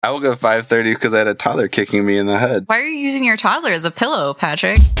I woke up at 5:30 because I had a toddler kicking me in the head. Why are you using your toddler as a pillow,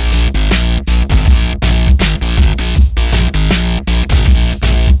 Patrick?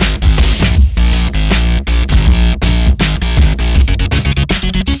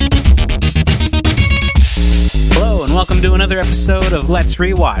 Hello, and welcome to another episode of Let's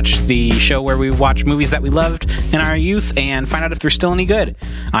Rewatch, the show where we watch movies that we loved in our youth and find out if they're still any good.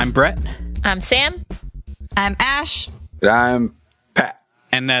 I'm Brett. I'm Sam. I'm Ash. I'm Pat.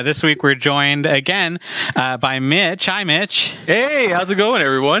 And this week we're joined again by Mitch. Hi, Mitch. Hey, how's it going,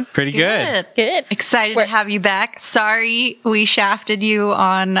 everyone? Pretty good. Good. Excited to have you back. Sorry we shafted you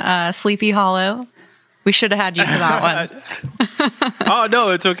on Sleepy Hollow. We should have had you for that one. Oh no,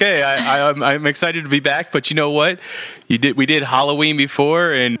 it's okay. I'm excited to be back. But you know what? We did Halloween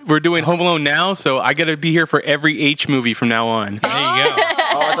before, and we're doing Home Alone now. So I got to be here for every H movie from now on. There you go.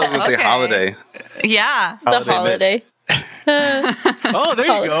 Oh, I thought I was going to say Okay. holiday. Yeah. The holiday. Oh, there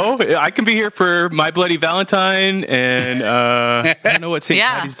you go. I can be here for My Bloody Valentine, and I don't know what St.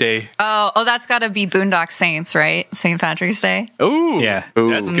 Yeah. Patty's Day. Oh, that's got to be Boondock Saints, right? St. Patrick's Day. Ooh, Yeah.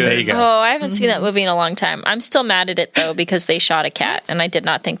 that's good. There you go. Oh, I haven't seen that movie in a long time. I'm still mad at it, though, because they shot a cat, and I did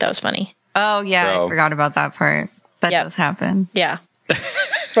not think that was funny. Oh, yeah. Bro. I forgot about that part. That Yep. does happen. Yeah.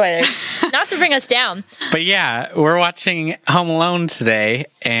 Spoiler. Not to bring us down. But yeah, we're watching Home Alone today,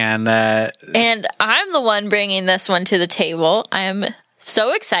 and And I'm the one bringing this one to the table. I am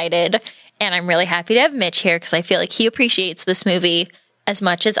so excited, and I'm really happy to have Mitch here because I feel like he appreciates this movie as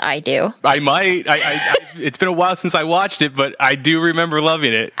much as I do. I might. It's been a while since I watched it, but I do remember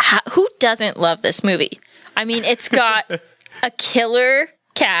loving it. Who doesn't love this movie? I mean, it's got a killer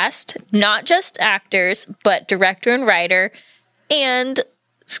cast, not just actors, but director and writer and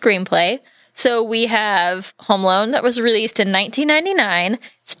screenplay. So we have Home Alone that was released in 1999.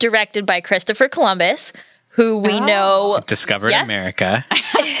 It's directed by Christopher Columbus, who we know discovered Yeah. America.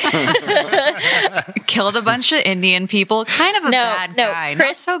 Killed a bunch of Indian people. Kind of a bad guy. Chris.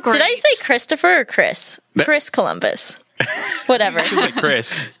 Not so great. Did I say Christopher or Chris? Chris Columbus. Whatever. It's like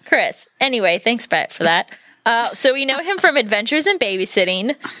Chris. Chris. Anyway, thanks, Brett, for that. So we know him from Adventures in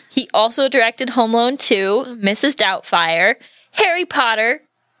Babysitting. He also directed Home Alone 2, Mrs. Doubtfire, Harry Potter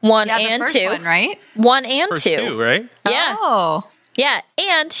 1 Yeah, the and first 2. one, right? 1 and First 2. two, right? Yeah. Oh. Yeah.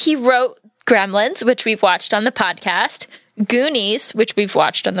 And he wrote Gremlins, which we've watched on the podcast, Goonies, which we've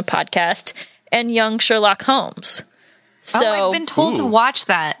watched on the podcast, and Young Sherlock Holmes. So I've been told to Ooh. watch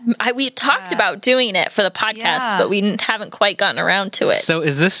that. we talked about doing it for the podcast, Yeah. but we haven't quite gotten around to it. So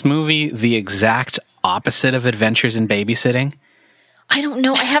is this movie the exact opposite of Adventures in Babysitting? I don't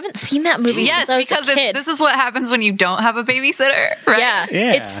know. I haven't seen that movie Yes, since I was because a kid. this is what happens when you don't have a babysitter, right? Yeah.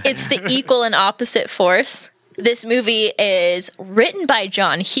 Yeah. It's the equal and opposite force. This movie is written by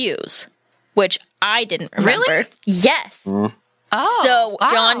John Hughes, which I didn't remember. Really? Yes. Oh, So wow.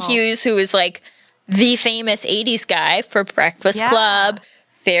 John Hughes, who is like the famous 80s guy for Breakfast Yeah. Club,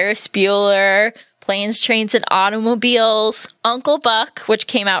 Ferris Bueller, Planes, Trains, and Automobiles, Uncle Buck, which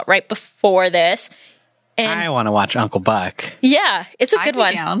came out right before this. And I want to watch Uncle Buck. yeah, it's a I'd good be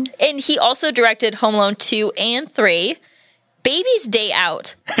one. down. And he also directed Home Alone 2 and 3, Baby's Day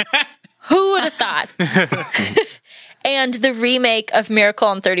Out. Who would have thought? And the remake of Miracle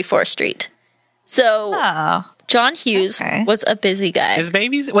on 34th Street. So Oh. John Hughes Okay. was a busy guy. Was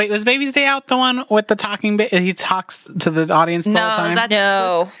Baby's Day Out the one with the talking he talks to the audience the whole No, time? that's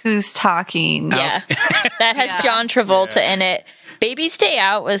No. who's talking. Yeah. That has Yeah. John Travolta in it. Baby's Day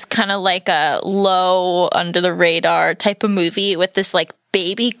Out was kind of like a low, under the radar type of movie with this like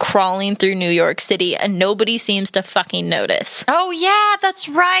baby crawling through New York City and nobody seems to fucking notice. Oh, yeah, that's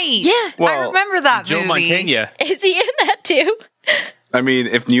right. Yeah. I Well, remember that Joe movie. Montana. Is he in that too? I mean,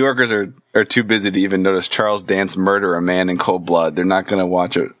 if New Yorkers are too busy to even notice Charles Dance murder a man in cold blood, they're not going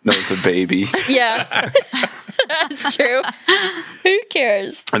to notice a baby. Yeah. That's true. Who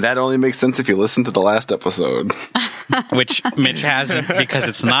cares? And that only makes sense if you listen to the last episode. Which Mitch hasn't because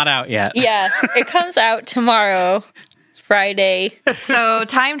it's not out yet. Yeah. It comes out tomorrow, Friday. So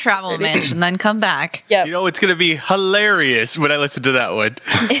time travel, Mitch, and then come back. Yep. You know, it's going to be hilarious when I listen to that one.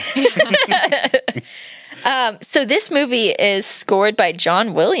 So this movie is scored by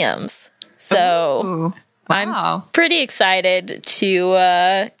John Williams. So Ooh. I'm Wow. pretty excited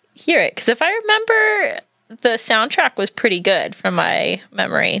to hear it. Because if I remember, the soundtrack was pretty good from my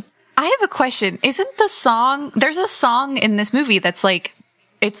memory. I have a question. Isn't the song, there's a song in this movie that's like,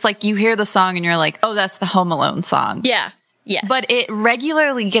 it's like you hear the song and you're like, oh, that's the Home Alone song. Yeah. Yes. But it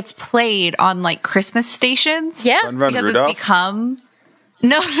regularly gets played on like Christmas stations. yeah. Run, Run, Because Rudolph. it's become.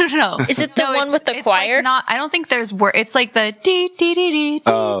 No. Is it the one with the it's choir? Like not. I don't think there's word. It's like the dee dee dee dee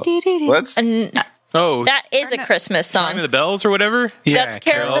dee dee dee. Let's. N- Oh, That is a Christmas Chime of song. the Bells or whatever? That's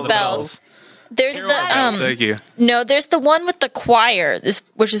Carol of the Bells. There's Thank you. no, there's the one with the choir,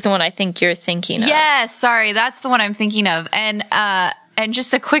 which is the one I think you're thinking of. Yes, sorry, that's the one I'm thinking of. And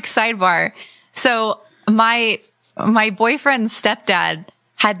just a quick sidebar. So my boyfriend's stepdad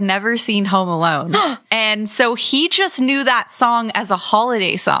had never seen Home Alone. And so he just knew that song as a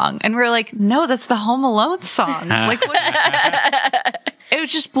holiday song. And we're like, no, that's the Home Alone song. Like, what? It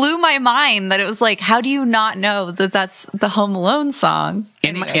just blew my mind that it was like, how do you not know that that's the Home Alone song?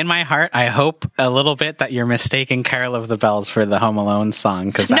 In my heart, I hope a little bit that you're mistaking Carol of the Bells for the Home Alone song,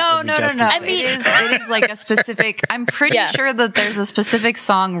 because No. I mean- it is like a specific, I'm pretty Yeah. sure that there's a specific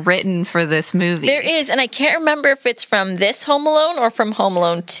song written for this movie. There is, and I can't remember if it's from this Home Alone or from Home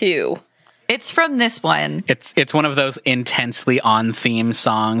Alone 2. It's from this one. It's one of those intensely on theme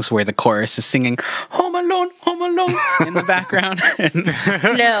songs where the chorus is singing Home Alone in the background.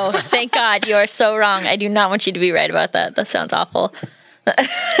 No, thank God, you are so wrong. I do not want you to be right about that. That sounds awful.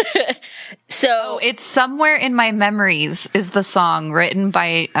 So It's Somewhere in My Memories is the song written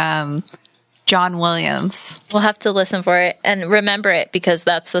by John Williams. we'll have to listen for it and remember it, because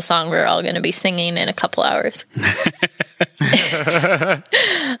that's the song we're all going to be singing in a couple hours.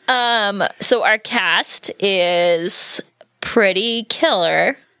 So our cast is pretty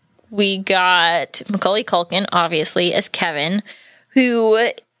killer. We got Macaulay Culkin, obviously, as Kevin, who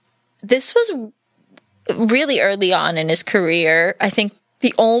this was really early on in his career. I think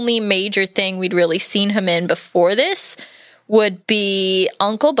the only major thing we'd really seen him in before this would be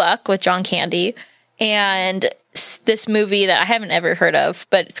Uncle Buck with John Candy, and this movie that I haven't ever heard of,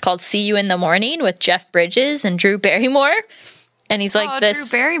 but it's called See You in the Morning with Jeff Bridges and Drew Barrymore. And he's like this.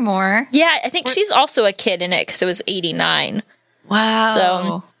 Drew Barrymore. Yeah, I think she's also a kid in it because it was 89. Wow.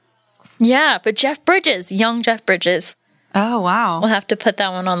 So- Yeah, but Jeff Bridges, young Jeff Bridges. Oh, wow. We'll have to put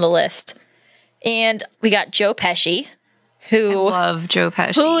that one on the list. And we got Joe Pesci, who Love Joe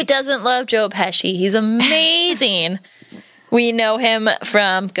Pesci. who doesn't love Joe Pesci? He's amazing. We know him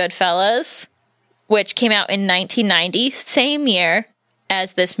from Goodfellas, which came out in 1990, same year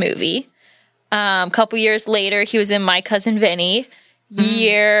as this movie. A couple years later, he was in My Cousin Vinny.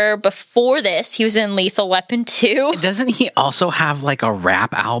 Year before this, he was in Lethal Weapon 2. Doesn't he also have like a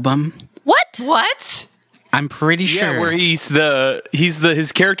rap album? What? I'm pretty sure. Yeah, where he's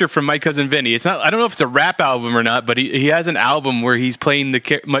his character from My Cousin Vinny. It's not. I don't know if it's a rap album or not, but he has an album where he's playing the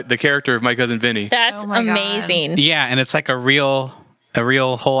character of My Cousin Vinny. That's Oh my God. amazing. Yeah, and it's like a real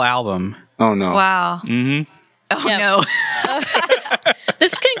whole album. Oh no. Wow. Mm-hmm. Oh, Yep. no.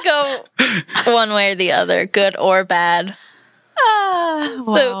 This can go one way or the other, good or bad.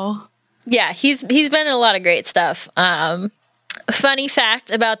 Wow. Yeah, he's been in a lot of great stuff. Funny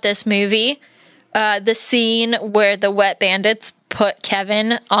fact about this movie, the scene where the Wet Bandits put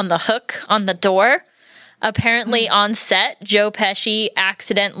Kevin on the hook on the door. Apparently on set, Joe Pesci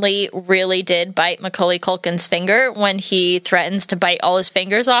accidentally really did bite Macaulay Culkin's finger when he threatens to bite all his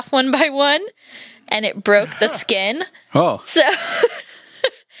fingers off one by one, and it broke the skin. Oh, So,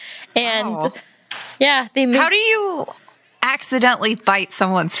 and Wow. yeah, they made How do you accidentally bite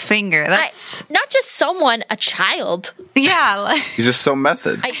someone's finger? That's not just someone, a child. yeah. Like, He's just so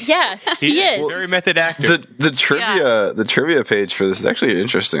method. Yeah, he is. Very method actor. The trivia page for this is actually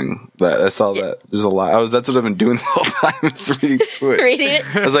interesting. That I saw that there's a lot. That's what I've been doing the whole time. Is reading through it. Reading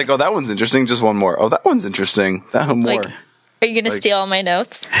it. I was like, oh, that one's interesting. Just one more. Oh, that one's interesting. That one more. Like, are you going to steal all my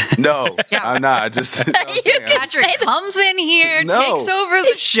notes? No, I'm not. Just Patrick comes in here, No. takes over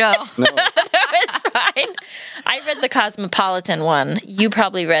the show. It's fine. I read the Cosmopolitan one. You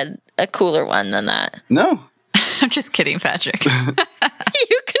probably read a cooler one than that. no. I'm just kidding, Patrick.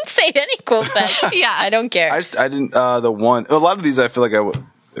 You can say any cool thing. Yeah. I don't care. I didn't. The one. A lot of these I feel like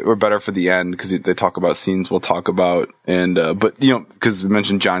were better for the end because they talk about scenes we'll talk about, and but because we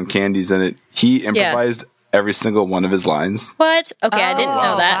mentioned John Candy's in it, he improvised every single one of his lines What? Okay, I didn't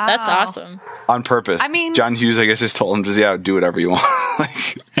know that. wow. That's awesome. on purpose. I mean- John Hughes, I guess, just told him do whatever you want.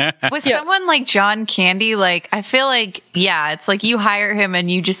 Like, With someone like John Candy, like, I feel like, yeah, it's like you hire him and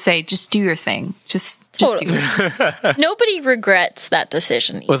you just say, just do your thing. Just do Totally. it. Nobody regrets that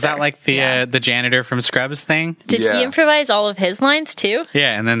decision. was that either. like the janitor from Scrubs thing? Did Yeah. he improvise all of his lines too?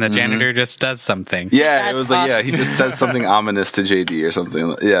 Yeah, and then the janitor just does something. yeah, That's it was like awesome. he just says something ominous to JD or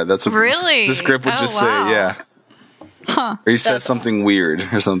something. Yeah, that's what Really? the script would Oh, just wow. say. Yeah, or he says something weird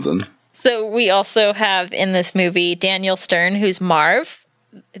or something. So we also have in this movie Daniel Stern, who's Marv,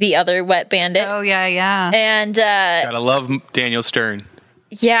 the other wet bandit. Oh, yeah, yeah. And Gotta love Daniel Stern.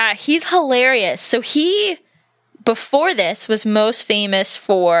 yeah, he's hilarious. So he, before this, was most famous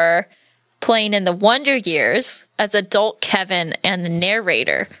for playing in the Wonder Years as adult Kevin and the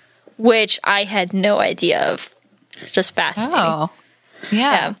narrator, which I had no idea of. Just fascinating. Oh,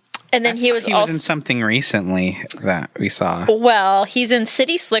 yeah. And then he was in something recently that we saw. Well, he's in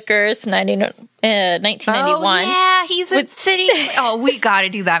City Slickers, 1991. Oh, yeah, he's in City. Oh, we got to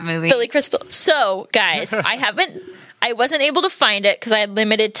do that movie. Billy Crystal. So, guys, I wasn't able to find it because I had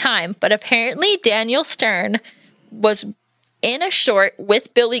limited time, but apparently Daniel Stern was in a short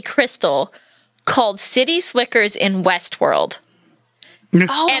with Billy Crystal called City Slickers in Westworld.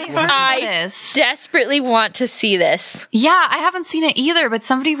 Oh, And I desperately want to see this. Yeah, I haven't seen it either, but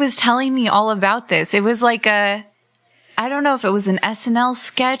somebody was telling me all about this. It was like I don't know if it was an SNL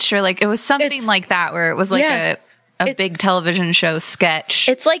sketch or like, it was something like that where it was like a big television show sketch.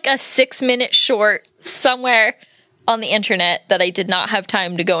 It's like a 6-minute short somewhere on the internet that I did not have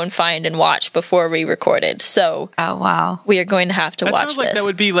time to go and find and watch before we recorded. So, oh, wow. We are going to have to watch sounds like this. That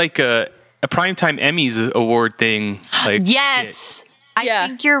would be like a Primetime Emmys award thing. Like, yes. I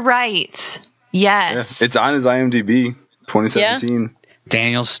think you're right. Yes. Yeah. It's on his IMDb, 2017. Yeah.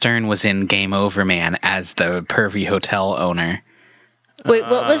 Daniel Stern was in Game Over Man as the pervy hotel owner. Wait,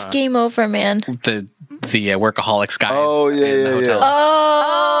 what was Game Over Man? The workaholics guys. Oh, yeah, in the yeah, hotel. yeah.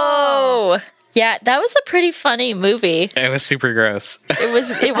 Oh, yeah, that was a pretty funny movie. It was super gross. It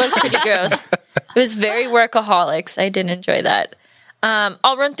was pretty gross. It was very workaholics. I did enjoy that.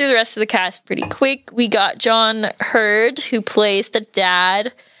 I'll run through the rest of the cast pretty quick. We got John Hurd, who plays the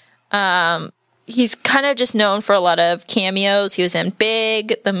dad. He's kind of just known for a lot of cameos. He was in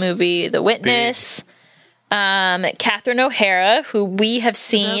Big, the movie The Witness. Catherine O'Hara, who we have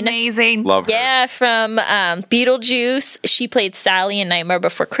seen. Amazing. Love her. Yeah, from Beetlejuice. She played Sally in Nightmare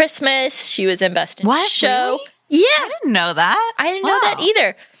Before Christmas. She was in Best in Show. Really? Yeah. I didn't know that. I didn't know that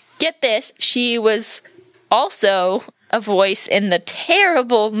either. Get this. She was also a voice in the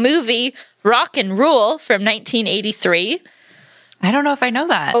terrible movie Rock and Rule from 1983. I don't know if I know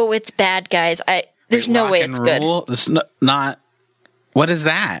that. Oh, it's bad, guys. There's no way it's good. It's not. What is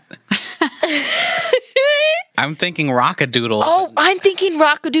that? I'm thinking Rockadoodle. Oh, I'm thinking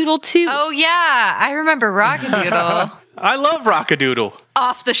Rockadoodle too. Oh, yeah. I remember Rockadoodle. I love Rockadoodle.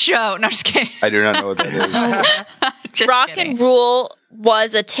 Off the show. No, I'm just kidding. I do not know what that is. Just Rock kidding. and Rule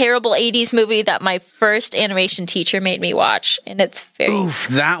was a terrible 80s movie that my first animation teacher made me watch, and it's very... Oof,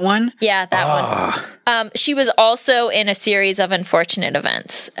 that one? Yeah, that one. She was also in a series of Unfortunate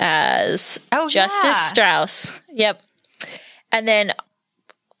Events as Justice Strauss. Yep. And then,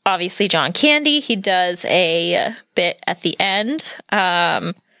 obviously, John Candy. He does a bit at the end.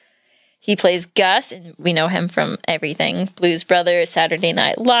 He plays Gus, and we know him from everything. Blues Brothers, Saturday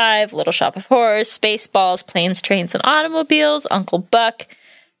Night Live, Little Shop of Horrors, Spaceballs, Planes, Trains, and Automobiles, Uncle Buck.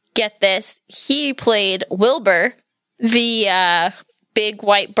 Get this. He played Wilbur, the big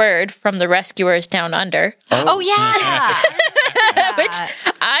white bird from The Rescuers Down Under. Oh, yeah. Which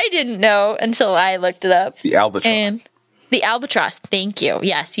I didn't know until I looked it up. The Albatross. And the Albatross. Thank you.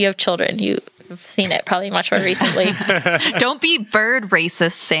 Yes, you have children. You've seen it probably much more recently. Don't be bird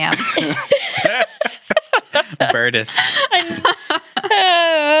racist, Sam. Birdist.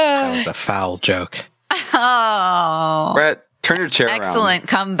 That was a foul joke. Oh. Brett, turn your chair around. Excellent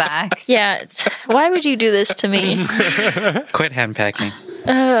comeback. Yeah. Why would you do this to me? Quit henpecking.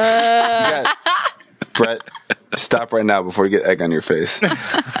 Brett, stop right now before you get egg on your face.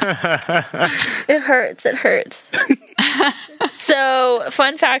 It hurts. It hurts. So,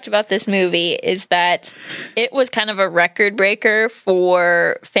 fun fact about this movie is that it was kind of a record breaker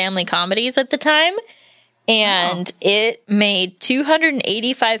for family comedies at the time. And it made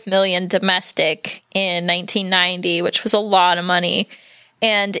 $285 million domestic in 1990, which was a lot of money.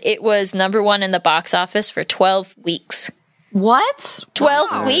 And it was #1 in the box office for 12 weeks. What?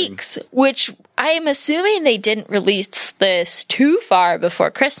 12 weeks, which I am assuming they didn't release this too far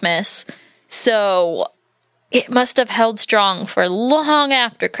before Christmas. So it must have held strong for long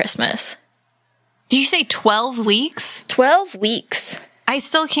after Christmas. Do you say 12 weeks? 12 weeks. I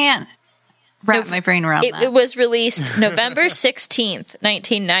still can't wrap my brain around that. It was released November 16th,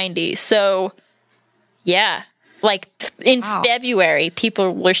 1990. So, yeah. Like, in February,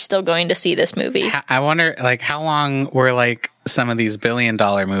 people were still going to see this movie. I wonder, like, how long were, like, some of these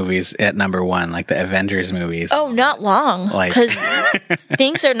billion-dollar movies at #1, like the Avengers movies? Oh, not long. Like- Because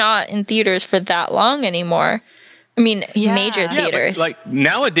things are not in theaters for that long anymore. I mean, major theaters. Like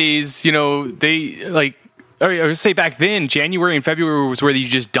nowadays, you know, they like. I would say back then, January and February was where you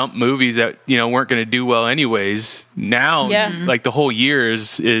just dump movies that you know weren't going to do well anyways. Now, like the whole year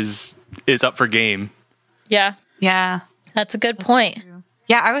is up for game. Yeah. Yeah. That's a good point.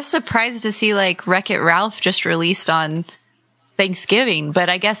 Yeah, I was surprised to see like Wreck-It Ralph just released on Thanksgiving, but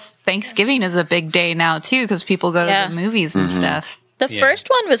I guess Thanksgiving is a big day now too because people go to the movies and stuff. The first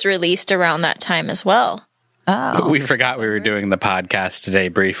one was released around that time as well. Oh. We forgot we were doing the podcast today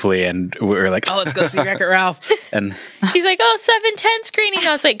briefly, and we were like, oh, let's go see Wreck-It Ralph. And he's like, 7:10 screening.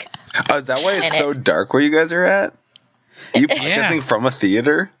 I was like, oh, is that why it's so dark where you guys are at? Are you podcasting from a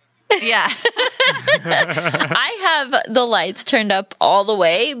theater? Yeah. I have the lights turned up all the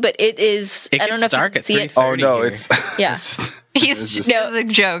way, but it I don't know if you can see it. Oh, no, it's... Yeah. He's a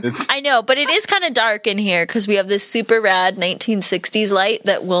joke. I know, but it is kind of dark in here because we have this super rad 1960s light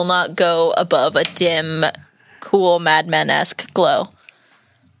that will not go above a dim, cool Mad Men-esque glow.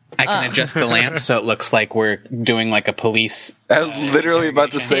 I can adjust the lamp so it looks like we're doing like a police... I was literally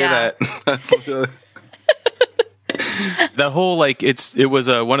about to say that. That whole, like, it was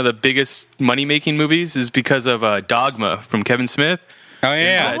one of the biggest money-making movies is because of Dogma from Kevin Smith. Oh,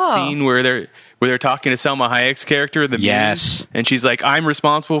 yeah. That scene where they're talking to Selma Hayek's character, the yes, and she's like, "I'm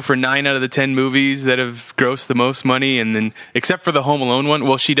responsible for 9 out of the 10 movies that have grossed the most money," and then except for the Home Alone one,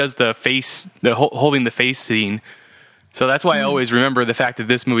 well, she does the face, the holding the face scene. So that's why I always remember the fact that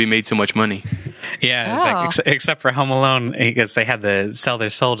this movie made so much money. Yeah, it's like, except for Home Alone, because they had to sell their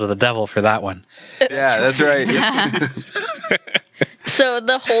soul to the devil for that one. Yeah, that's right. So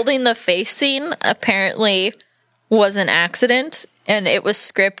the holding the face scene apparently was an accident, and it was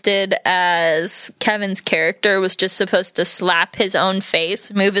scripted as Kevin's character was just supposed to slap his own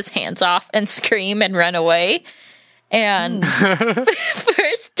face, move his hands off, and scream and run away. And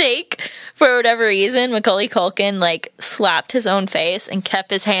first take, for whatever reason, Macaulay Culkin like slapped his own face and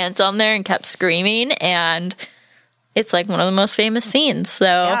kept his hands on there and kept screaming, and it's like one of the most famous scenes. So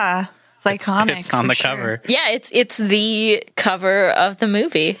yeah, it's iconic. It's on the cover. Yeah, it's the cover of the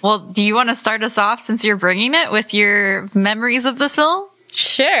movie. Well, do you want to start us off since you're bringing it with your memories of this film?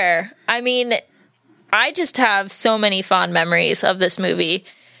 Sure. I mean, I just have so many fond memories of this movie.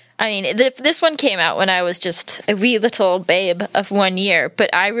 I mean, this one came out when I was just a wee little babe of 1 year, but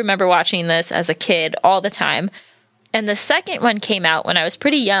I remember watching this as a kid all the time. And the second one came out when I was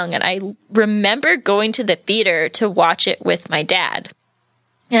pretty young, and I remember going to the theater to watch it with my dad.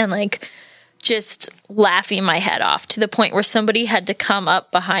 And, like, just laughing my head off to the point where somebody had to come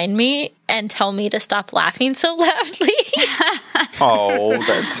up behind me and tell me to stop laughing so loudly. Oh,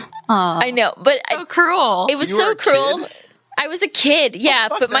 that's... I know, but... So cruel. It was so cruel. I was a kid, yeah,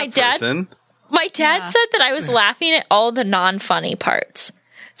 but my dad said that I was laughing at all the non-funny parts.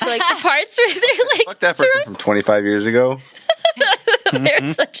 So, like, the parts where they're like... Fuck that person from 25 years ago. They're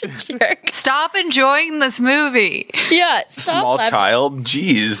such a jerk. Stop enjoying this movie. Yeah. Small child?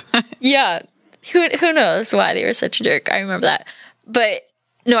 Jeez. Yeah. Who knows why they were such a jerk. I remember that. But,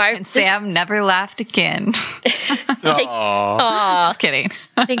 no, Sam never laughed again. Aww. Just kidding.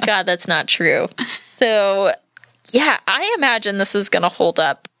 Thank God that's not true. So... yeah, I imagine this is going to hold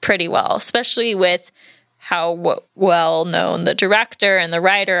up pretty well, especially with how well known the director and the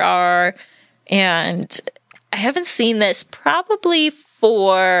writer are. And I haven't seen this probably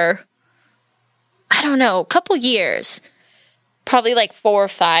for, I don't know, a couple years. Probably like 4 or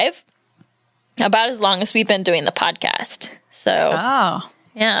 5. About as long as we've been doing the podcast. So,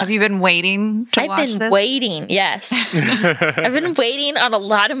 yeah. Have you been waiting to watch this? I've been waiting, yes. I've been waiting on a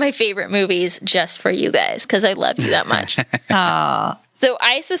lot of my favorite movies just for you guys, because I love you that much. So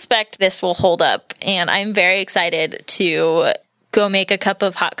I suspect this will hold up, and I'm very excited to go make a cup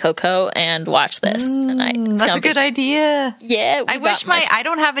of hot cocoa and watch this tonight. That's a good idea. Yeah. I wish I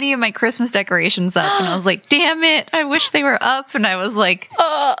don't have any of my Christmas decorations up, and I was like, damn it, I wish they were up, and I was like,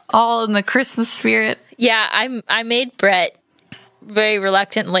 all in the Christmas spirit. Yeah, I made Brett very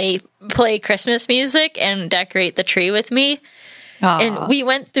reluctantly play Christmas music and decorate the tree with me. Aww. And we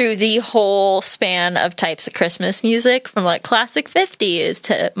went through the whole span of types of Christmas music, from like classic 50s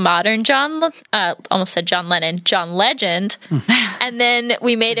to modern John Legend. And then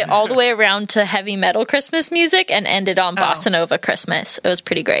we made it all the way around to heavy metal Christmas music and ended on Bossa Nova Christmas. It was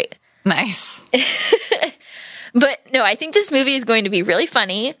pretty great. Nice. But no, I think this movie is going to be really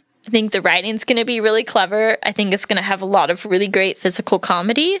funny. I think the writing's going to be really clever. I think it's going to have a lot of really great physical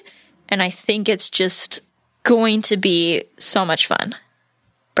comedy. And I think it's just going to be so much fun.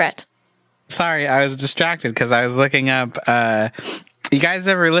 Brett. Sorry, I was distracted because I was looking up. You guys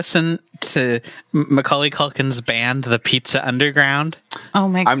ever listen to Macaulay Culkin's band, The Pizza Underground? Oh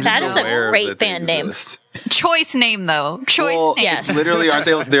my God. That is a great band name. Choice name, though. Choice name. Yes. Literally, aren't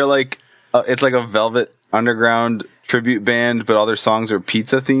they? They're like, it's like a Velvet Underground tribute band, but all their songs are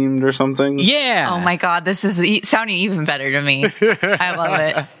pizza themed or something. Yeah. Oh my God, this is sounding even better to me. I love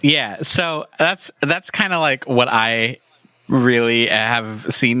it. Yeah. So that's kind of like what I really have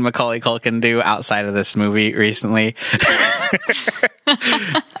seen Macaulay Culkin do outside of this movie recently.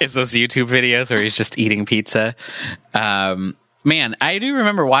 It's those YouTube videos where he's just eating pizza. Man, I do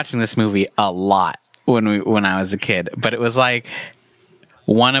remember watching this movie a lot when I was a kid, but it was like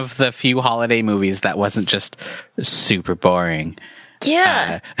one of the few holiday movies that wasn't just super boring.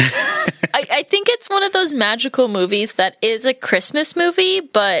 Yeah. I think it's one of those magical movies that is a Christmas movie,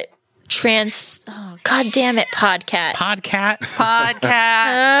 but God damn it, Podcat.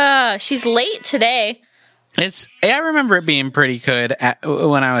 Podcat. She's late today. I remember it being pretty good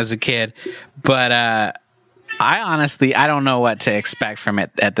when I was a kid, but I don't know what to expect from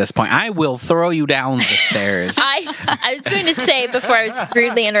it at this point. I will throw you down the stairs. I was going to say before I was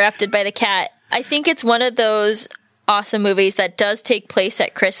rudely interrupted by the cat, I think it's one of those awesome movies that does take place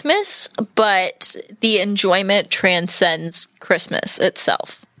at Christmas, but the enjoyment transcends Christmas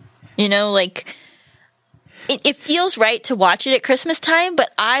itself. You know, like it feels right to watch it at Christmas time,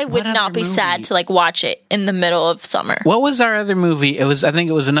 but I would not be sad to like watch it in the middle of summer. What was our other movie? I think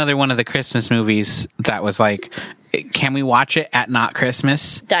it was another one of the Christmas movies that was like, can we watch it at not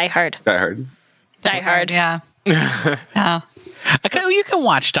Christmas? Die Hard. Yeah. Yeah. Okay, you can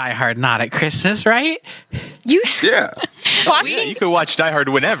watch Die Hard not at Christmas, right? Yeah. You can watch Die Hard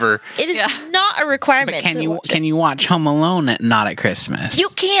whenever. It is not a requirement. But can you watch Home Alone at not at Christmas? You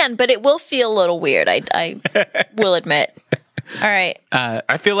can, but it will feel a little weird. I will admit. All right.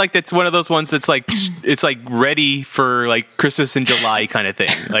 I feel like that's one of those ones that's like it's like ready for like Christmas in July kind of thing.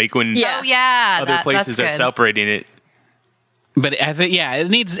 Like when other places are celebrating it. But I think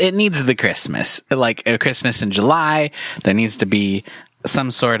it needs the Christmas, like a Christmas in July. There needs to be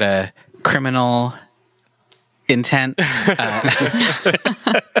some sort of criminal intent. But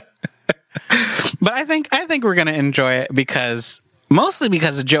I think we're gonna enjoy it mostly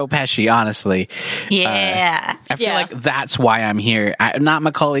because of Joe Pesci. Honestly, yeah. I feel like that's why I'm here. Not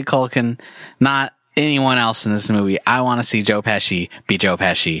Macaulay Culkin, not anyone else in this movie. I want to see Joe Pesci be Joe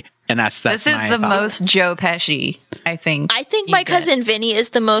Pesci. And this is the most Joe Pesci, I think. I think My Cousin Vinny is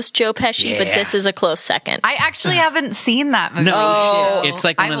the most Joe Pesci, but this is a close second. I actually haven't seen that movie. No, it's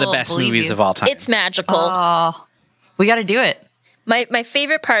like one of the best movies of all time. It's magical. Oh, we got to do it. My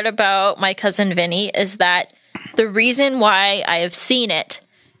favorite part about My Cousin Vinny is that the reason why I have seen it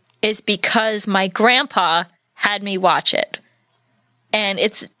is because my grandpa had me watch it. And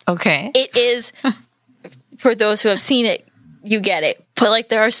it is, for those who have seen it, you get it. But like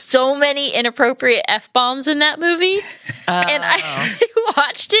there are so many inappropriate F-bombs in that movie. And I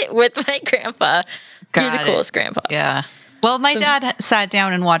watched it with my grandpa. You're the coolest grandpa. Yeah. Well, my dad sat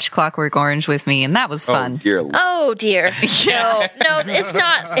down and watched Clockwork Orange with me, and that was fun. Oh, dear. No, it's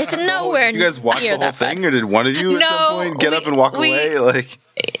not. It's nowhere near. You guys watched the whole thing, or did one of you at some point get up and walk away? Like,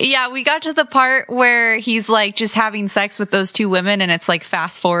 yeah, we got to the part where he's like just having sex with those two women, and it's like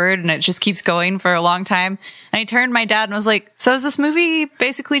fast forward, and it just keeps going for a long time. And I turned to my dad and was like, "So is this movie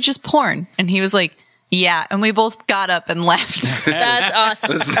basically just porn?" And he was like, "Yeah," and we both got up and left. That's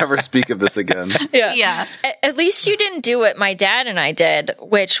awesome. Let's never speak of this again. Yeah. At least you didn't do what my dad and I did,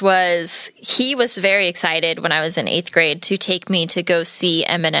 which was he was very excited when I was in 8th grade to take me to go see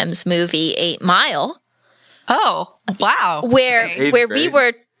Eminem's movie 8 Mile. Oh, wow. Where we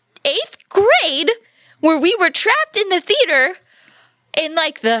were 8th grade, where we were trapped in the theater in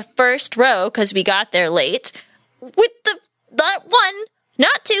like the first row because we got there late with that one.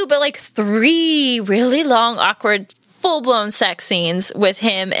 Not 2, but like 3 really long, awkward, full-blown sex scenes with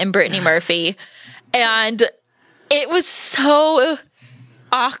him and Brittany Murphy. And it was so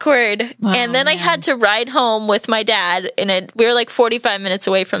awkward. And then I had to ride home with my dad, and we were like 45 minutes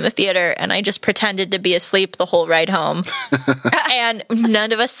away from the theater, and I just pretended to be asleep the whole ride home. And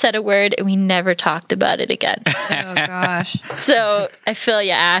none of us said a word, and we never talked about it again. Oh, gosh. So I feel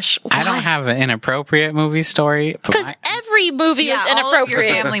you, Ash. Why? I don't have an inappropriate movie story. Because every movie is inappropriate. All of your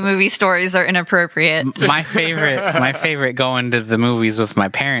family movie stories are inappropriate. My favorite going to the movies with my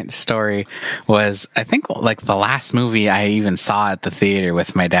parents story was, I think, like the last movie I even saw at the theater with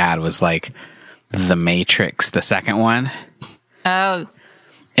my dad was like The Matrix, the second one. Oh.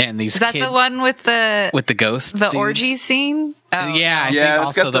 And these Is that the one with the ghosts? The orgy scene? Oh. Yeah, I think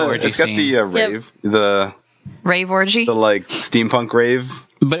also the orgy scene. It's got the rave. The rave orgy? The like steampunk rave.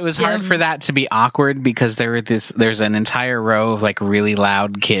 But it was hard for that to be awkward because there's an entire row of like really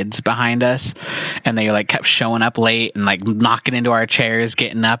loud kids behind us, and they like kept showing up late and like knocking into our chairs,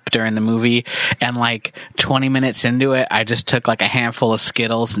 getting up during the movie. And like 20 minutes into it, I just took like a handful of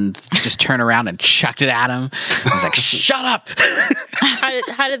Skittles and just turned around and chucked it at them. I was like, "Shut up!"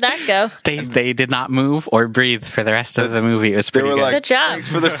 How did that go? They did not move or breathe for the rest of the movie. It was pretty good. Like, good job. Thanks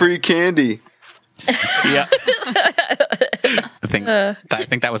for the free candy. Yeah. I think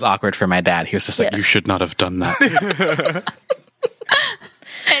that was awkward for my dad. He was just like, "You should not have done that."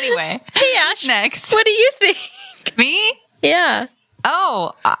 Anyway. Hey, Ash. Next. What do you think? Me? Yeah.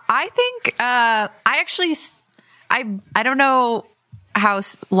 Oh, I think I don't know how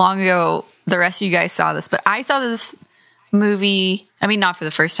long ago the rest of you guys saw this, but I saw this movie. I mean, not for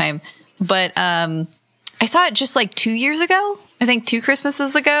the first time, but I saw it just like 2 years ago. I think 2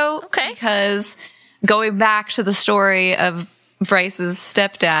 Christmases ago. Okay. Because going back to the story of Bryce's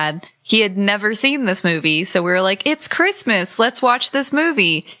stepdad, he had never seen this movie. So we were like, it's Christmas. Let's watch this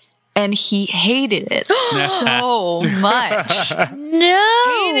movie. And he hated it so much. No.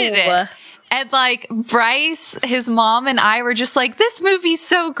 Hated it. And like Bryce, his mom and I were just like, this movie's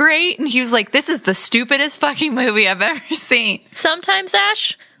so great. And he was like, this is the stupidest fucking movie I've ever seen. Sometimes,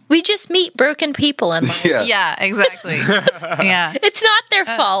 Ash, we just meet broken people in life. Yeah, exactly. Yeah. It's not their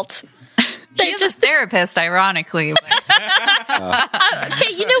fault. They're just a therapist, ironically. Okay,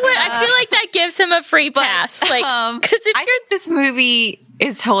 you know what? I feel like that gives him a free pass. Like, because if I think this movie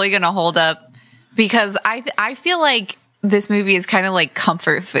is totally going to hold up because I feel like this movie is kind of like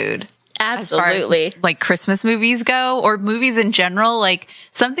comfort food. Absolutely. As far as, like Christmas movies go or movies in general, like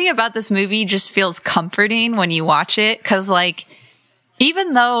something about this movie just feels comforting when you watch it. Cause like,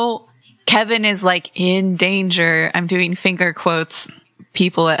 even though Kevin is like in danger, I'm doing finger quotes,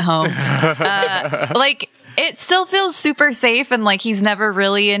 people at home, like it still feels super safe and like he's never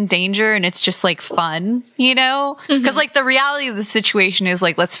really in danger and it's just like fun, you know? Cause like the reality of the situation is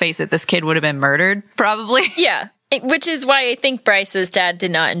like, let's face it, this kid would have been murdered probably. Yeah. Which is why I think Bryce's dad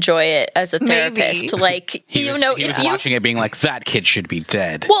did not enjoy it as a therapist. Maybe. Like, He was if you watching it being like, that kid should be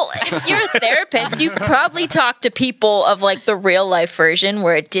dead. Well, if you're a therapist, you probably talk to people of like the real life version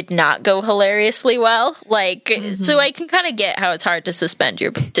where it did not go hilariously well. Like, so I can kind of get how it's hard to suspend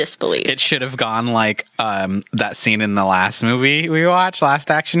your disbelief. It should have gone like that scene in the last movie we watched,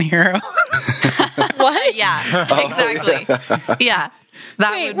 Last Action Hero. What? Yeah, exactly. Yeah.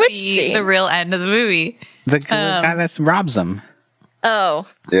 That Wait, would which be scene? the real end of the movie. The guy that robs him. Oh,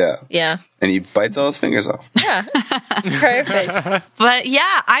 Yeah. yeah. And he bites all his fingers off. Yeah. Perfect. But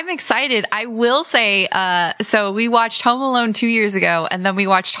yeah, I'm excited. I will say, so we watched Home Alone 2 years ago and then we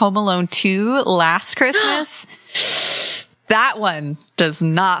watched Home Alone 2 last Christmas. That one does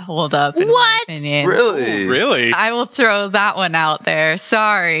not hold up in What? my opinion. Really? Really? I will throw that one out there.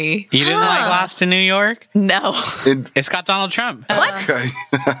 Sorry. You didn't like Lost in New York? No. It's got Donald Trump. Okay.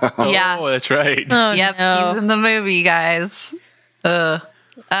 Yeah. Oh, that's right. Oh, Yep. no. He's in the movie, guys.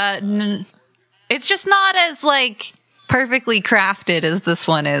 It's just not as like perfectly crafted as this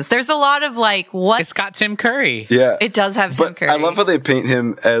one is. There's a lot of like, what? It's got Tim Curry. Yeah. It does have Tim But Curry. I love how they paint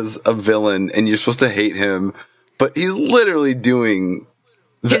him as a villain and you're supposed to hate him, but he's literally doing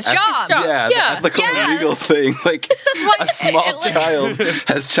His job. Yeah, Yeah. the ethical and legal thing. Like a small child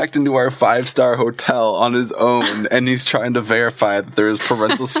has checked into our 5-star hotel on his own, and he's trying to verify that there is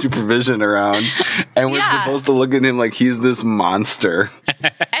parental supervision around, and we're Yeah. supposed to look at him like he's this monster.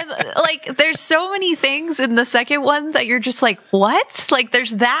 And like, there's so many things in the second one that you're just like, what? Like,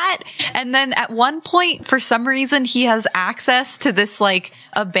 there's that. And then at one point, for some reason, he has access to this like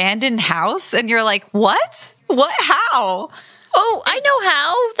abandoned house. And you're like, what? What? How? Oh, I know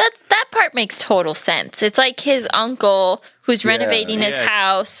how. That part makes total sense. It's like his uncle who's renovating his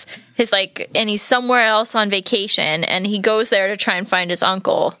house. And he's somewhere else on vacation, and he goes there to try and find his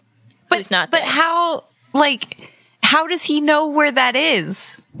uncle, who's not there. But how does he know where that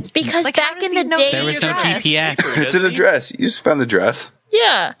is? Because like, how back does in he the know day, There was no Address. GPS. It's an address. You just found the address.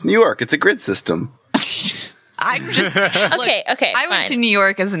 yeah. It's New York. It's a grid system. I'm just Okay, I went fine. to New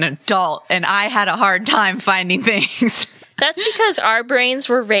York as an adult, and I had a hard time finding things. That's because our brains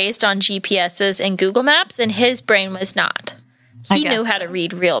were raised on GPSs and Google Maps, and his brain was not. He guess knew how to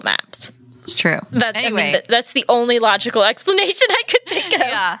read real maps. It's true. Anyway, That's the only logical explanation I could think of.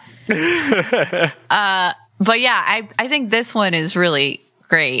 yeah. But yeah, I think this one is really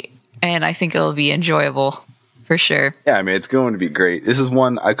great, and I think it'll be enjoyable for sure. Yeah, I mean, it's going to be great. This is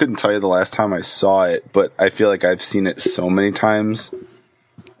one, I couldn't tell you the last time I saw it, but I feel like I've seen it so many times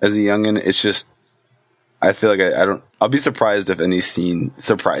as a youngin'. It's just, I feel like I'll be surprised if any scene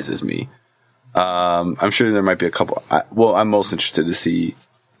surprises me. I'm sure there might be a couple. I'm most interested to see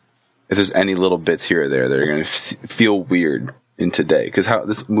if there's any little bits here or there that are going to feel weird in today. Because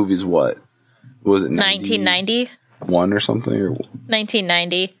this movie's what? Was it 1990? 1 or something? Or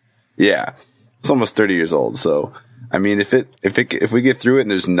 1990. yeah, it's almost 30 years old. So, I mean, if we get through it and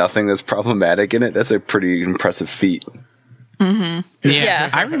there's nothing that's problematic in it, that's a pretty impressive feat. Yeah.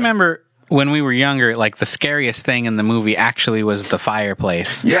 I remember when we were younger, like the scariest thing in the movie actually was the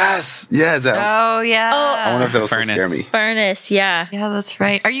fireplace. Yes, Oh yeah. I wonder if that'll still Furnace. scare me. Furnace, yeah. Yeah, that's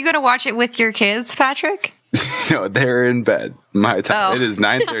right. Are you going to watch it with your kids, Patrick? No, they're in bed. My time. Oh. It is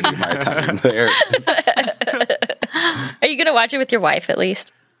 9:30 my time. They're Are you going to watch it with your wife at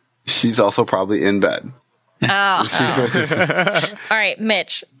least? She's also probably in bed. Oh. All right,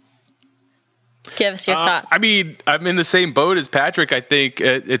 Mitch. Give us your thoughts. I mean, I'm in the same boat as Patrick. I think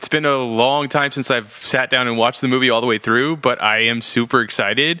it's been a long time since I've sat down and watched the movie all the way through, but I am super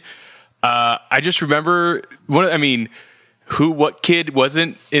excited. I just remember what kid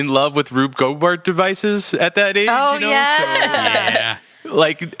wasn't in love with Rube Goldberg devices at that age? Oh, you know? Yeah.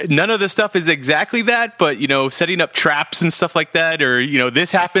 Like, none of the stuff is exactly that, but, setting up traps and stuff like that, or,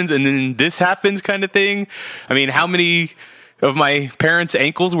 this happens and then this happens kind of thing. I mean, how many of my parents'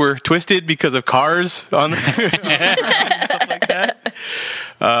 ankles were twisted because of cars on stuff like that?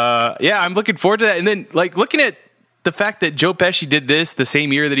 I'm looking forward to that. And then, like, looking at the fact that Joe Pesci did this the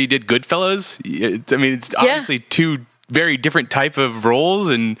same year that he did Goodfellas, it's obviously two very different type of roles.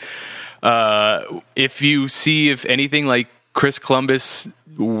 And if anything, like, Chris Columbus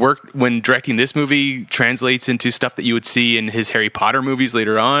worked when directing this movie translates into stuff that you would see in his Harry Potter movies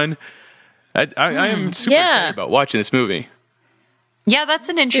later on. I am super excited about watching this movie. Yeah, that's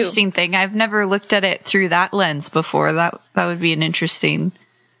an interesting thing. I've never looked at it through that lens before. That would be an interesting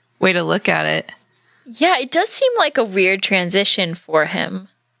way to look at it. Yeah, it does seem like a weird transition for him.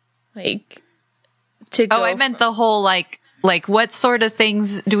 Like, to go. Oh, I meant the whole, like what sort of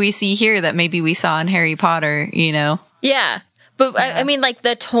things do we see here that maybe we saw in Harry Potter, Yeah. But I mean, like,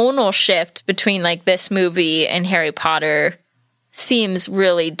 the tonal shift between, like, this movie and Harry Potter seems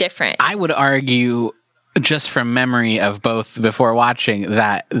really different. I would argue, just from memory of both before watching,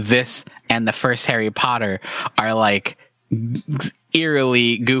 that this and the first Harry Potter are, like,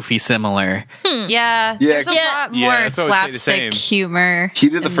 eerily goofy similar. Yeah, there's a lot more slapstick humor. He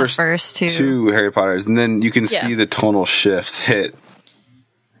did the first two Harry Potters, and then you can see the tonal shift hit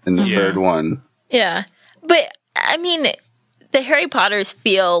in the third one. Yeah. But, I mean, the Harry Potters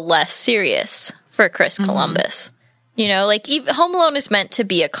feel less serious for Chris Columbus. Like, even Home Alone is meant to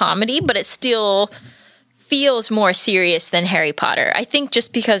be a comedy, but it still feels more serious than Harry Potter. I think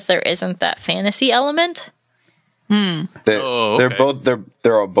just because there isn't that fantasy element. They're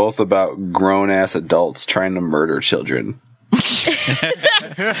both about grown-ass adults trying to murder children.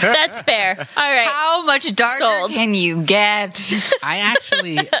 That's fair. All right. How much darker can you get? I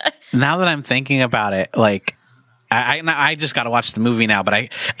actually, now that I'm thinking about it, like, I just got to watch the movie now, but I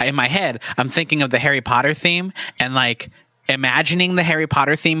in my head, I'm thinking of the Harry Potter theme and, like, imagining the Harry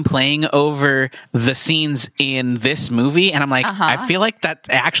Potter theme playing over the scenes in this movie. And I'm like, I feel like that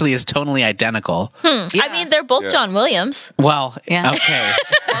actually is totally identical. Yeah. I mean, they're both John Williams. Well, yeah. Okay.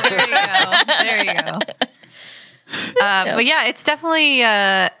 Well, there you go. But yeah, it's definitely,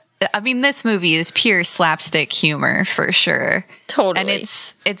 this movie is pure slapstick humor for sure. Totally. And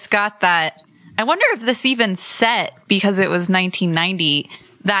it's got that, I wonder if this even set, because it was 1990,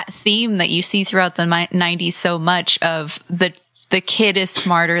 that theme that you see throughout the 90s so much of the kid is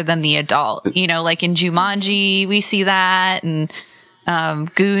smarter than the adult. Like in Jumanji, we see that, and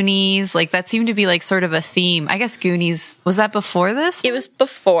Goonies, like that seemed to be like sort of a theme. I guess Goonies, was that before this? It was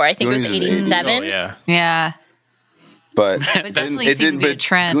before. I think Goonies it was 87. Yeah. But it definitely seemed to be a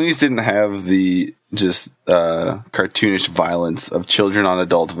trend. Goonies didn't have the just cartoonish violence of children on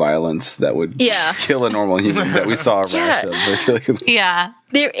adult violence that would kill a normal human that we saw a rash of. I feel like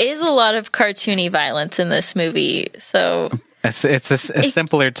there is a lot of cartoony violence in this movie, so it's a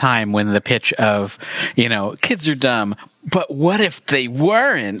simpler time when the pitch of kids are dumb, but what if they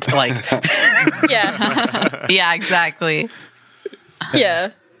weren't? Like, yeah, exactly.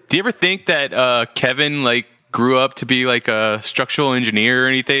 Yeah. Do you ever think that Kevin grew up to be like a structural engineer or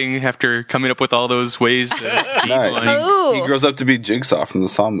anything after coming up with all those ways to he grows up to be Jigsaw from the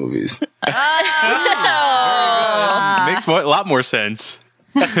Saw movies. Makes a lot more sense.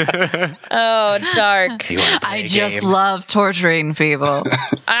 Oh, dark. I just love torturing people.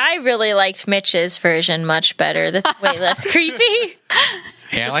 I really liked Mitch's version much better. That's way less creepy.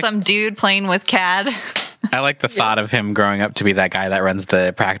 Yeah, some dude playing with CAD. I like the thought of him growing up to be that guy that runs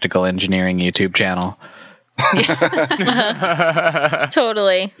the practical engineering YouTube channel.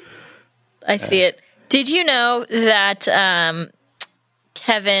 Totally. I see it. Did you know that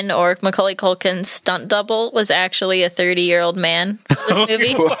Kevin, or Macaulay Culkin's stunt double, was actually a 30-year-old man for this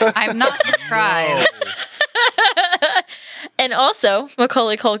movie? I'm not surprised. And also,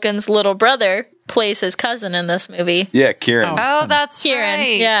 Macaulay Culkin's little brother plays his cousin in this movie. Yeah, Kieran. Oh, that's Kieran.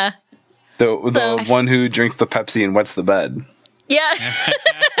 right. Yeah. The one who drinks the Pepsi and wets the bed. Yeah.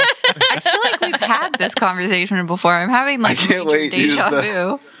 I feel like we've had this conversation before. I'm having I can't wait. deja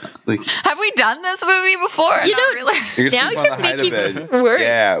vu. Have we done this movie before? You know, You're now sleeping on the you're making hide-a-bed. work.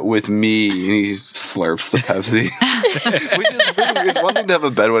 Yeah, with me. And he slurps the Pepsi. Which is really, it's one thing to have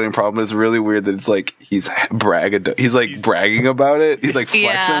a bedwetting problem, but it's really weird that it's like he's bragging about it. He's like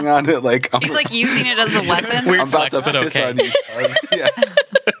flexing on it. Like he's like using it as a weapon. I'm about to piss on you. Yeah.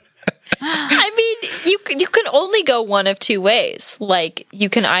 I mean, you can only go one of two ways. Like, you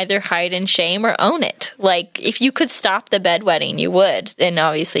can either hide in shame or own it. Like, if you could stop the bedwetting, you would. And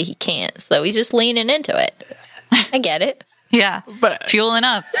obviously he can't. So he's just leaning into it. I get it. Yeah, but fueling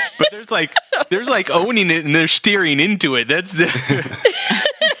up. But there's like owning it and they're steering into it. That's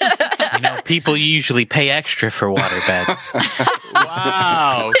people usually pay extra for waterbeds.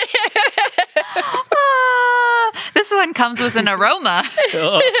 Wow. This one comes with an aroma.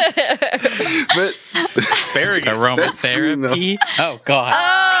 But asparagus aromatherapy. Oh God.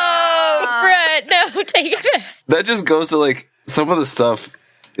 Oh, Brett, no, take it back. That just goes to like some of the stuff.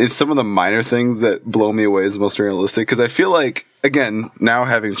 It's some of the minor things that blow me away as most realistic. Because I feel like, again, now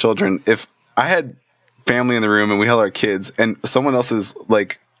having children, if I had family in the room and we held our kids and someone else's,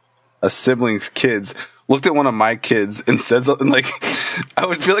 like, a sibling's kids looked at one of my kids and said something like, I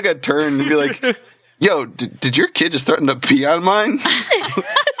would feel like I'd turn and be like, yo, did your kid just threaten to pee on mine?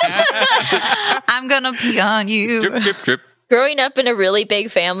 I'm gonna pee on you. drip, drip, drip. Growing up in a really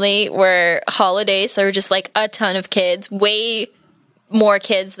big family where holidays, there were just like a ton of kids, way more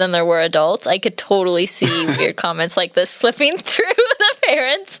kids than there were adults, I could totally see weird comments like this slipping through the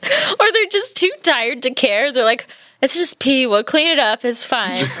parents, or they're just too tired to care. They're like, it's just pee, we'll clean it up, it's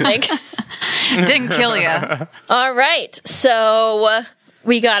fine. Like, didn't kill you. All right, so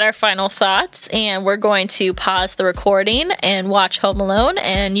we got our final thoughts, and we're going to pause the recording and watch Home Alone,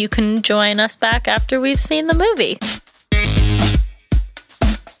 and you can join us back after we've seen the movie.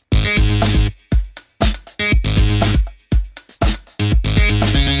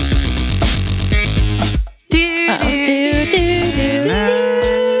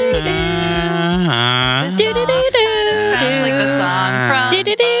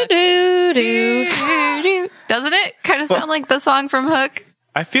 Doesn't it kind of sound like the song from Hook?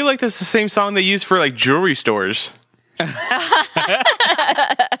 I feel like that's the same song they use for like jewelry stores.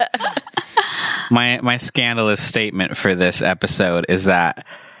 My scandalous statement for this episode is that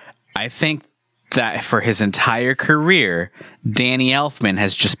I think that for his entire career, Danny Elfman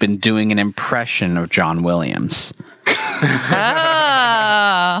has just been doing an impression of John Williams.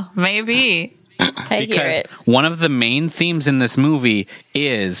 Oh, maybe. I hear it. One of the main themes in this movie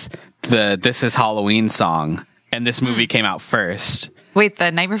is the This Is Halloween song, and this movie came out first. Wait,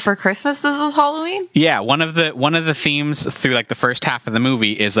 the Night Before Christmas, This Is Halloween? Yeah, one of the themes through like the first half of the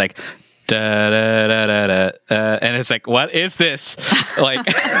movie is like da da da da da, and it's like, what is this? Like,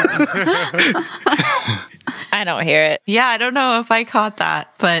 I don't hear it. Yeah, I don't know if I caught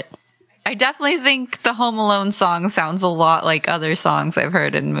that, but I definitely think the Home Alone song sounds a lot like other songs I've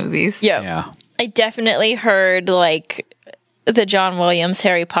heard in movies. yeah. I definitely heard like the John Williams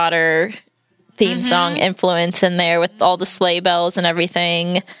Harry Potter theme song influence in there with all the sleigh bells and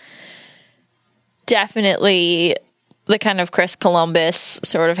everything. Definitely the kind of Chris Columbus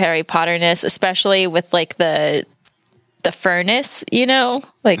sort of Harry Potterness, especially with like the furnace, you know,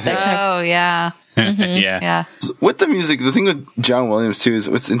 like that. Oh, yeah. Yeah. So with the music, the thing with John Williams too is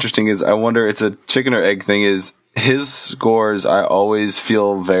what's interesting is I wonder, it's a chicken or egg thing, is his scores I always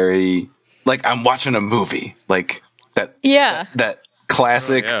feel very like I'm watching a movie, like that. Yeah, that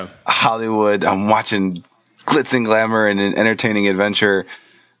classic Hollywood. I'm watching glitz and glamour and an entertaining adventure,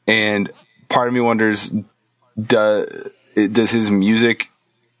 and part of me wonders, does his music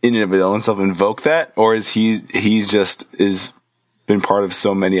in and of its own self invoke that, or is he just been part of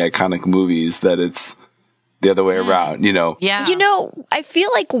so many iconic movies that it's the other way around, you know? Yeah. You know, I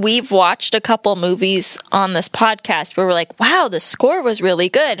feel like we've watched a couple movies on this podcast where we're like, wow, the score was really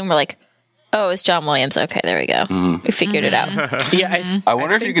good. And we're like, oh, it's John Williams. Okay, there we go. We figured it out. Yeah, I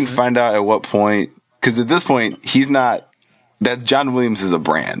wonder if you can find out at what point, because at this point, he's not, that's John Williams is a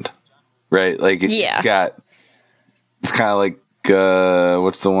brand, right? Like, it's kind of like,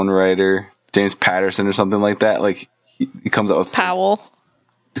 what's the one writer? James Patterson or something like that. Like, he comes out with Powell.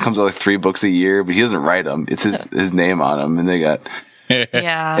 It comes out like 3 books a year, but he doesn't write them. It's his name on them, and they got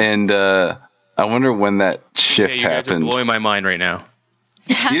And I wonder when that shift you guys happened. are blowing my mind right now.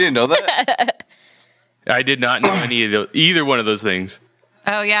 You didn't know that? I did not know either one of those things.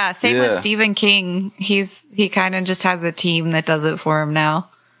 Oh, yeah. Same with Stephen King. He kind of just has a team that does it for him now.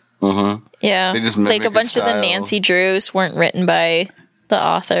 Yeah. They just like a mimic bunch his of the style. Nancy Drews weren't written by the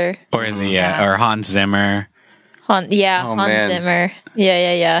author. or or Hans Zimmer. Hans man. Zimmer.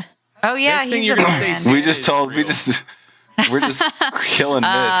 Yeah. Oh, yeah. Next thing He's you're a gonna man. say- We're just killing Mitch. We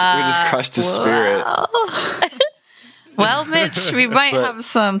just crushed his spirit. Well, Mitch, we might have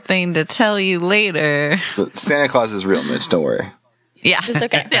something to tell you later. But Santa Claus is real, Mitch. Don't worry. Yeah, It's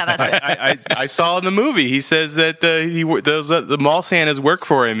okay. Yeah, that's it. I saw in the movie. He says that the mall Santas work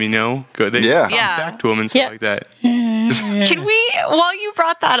for him. They Yeah. come back to him and stuff like that. Can we? While you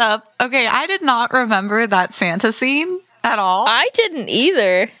brought that up, okay, I did not remember that Santa scene at all, I didn't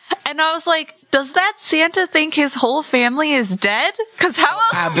either. and I was like, does that Santa think his whole family is dead? Because how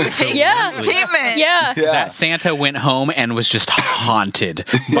else do you take Yeah. that statement? Yeah. Yeah. That Santa went home and was just haunted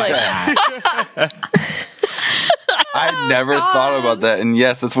by that. I never thought about that. And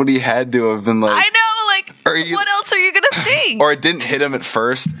yes, that's what he had to have been like. I know, like, Or what else are you gonna think? Or it didn't hit him at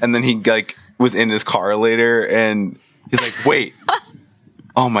first, and then he like was in his car later, and he's like, "Wait,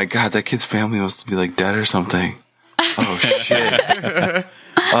 oh my god, that kid's family must be like dead or something." Oh shit!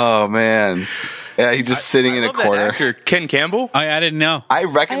 Oh man, yeah, he's just sitting in a Love that corner. actor, Ken Campbell. I didn't know. I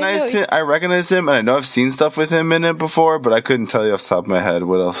recognized him. I recognized him, and I know I've seen stuff with him in it before, but I couldn't tell you off the top of my head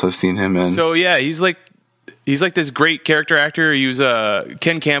what else I've seen him in. So yeah, he's like this great character actor. He was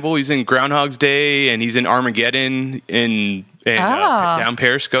Ken Campbell. He's in Groundhog's Day, and he's in Armageddon and Down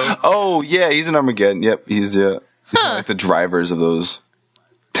Periscope. Oh yeah, he's in Armageddon. Yep, he's like the drivers of those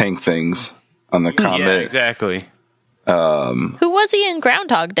tank things on the comet. Yeah, exactly. Who was he in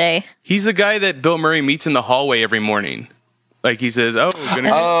Groundhog Day? He's the guy that Bill Murray meets in the hallway every morning. Like he says, "Oh, we're gonna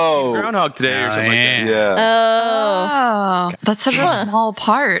Oh. see Groundhog today" or something like that. Yeah. Oh, that's such a small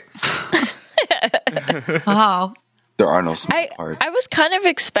part. Oh, There are no small I parts. was kind of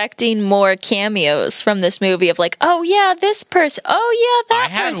expecting more cameos from this movie of like, oh yeah, this person. Oh yeah, I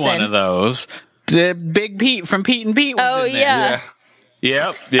that had person. one of those. The Big Pete from Pete and Pete was Oh in there. yeah.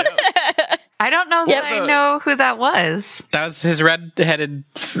 Yep. Yep. I don't know that Yep. I know who that was. That was his red-headed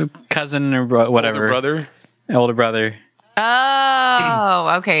cousin or whatever. Older brother.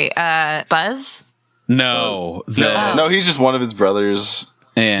 Oh, okay. Buzz? No. No, he's just one of his brothers.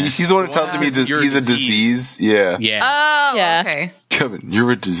 Yeah. He's the one who tells him You're he's a disease. Yeah. Yeah. Oh, Yeah. okay. Kevin,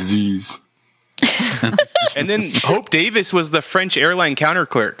 you're a disease. And then Hope Davis was the French airline counter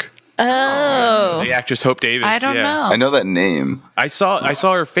clerk. Oh. The actress Hope Davis. I don't know. I know that name. I saw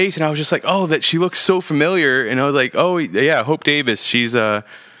her face and I was just like, oh, that she looks so familiar. And I was like, oh yeah, Hope Davis. She's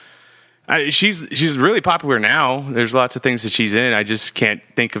she's really popular now. There's lots of things that she's in. I just can't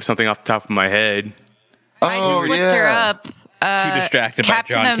think of something off the top of my head. I just looked her up. Too distracted by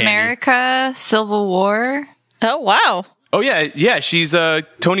Captain John Candy. America, Civil War. Oh wow. Oh yeah, she's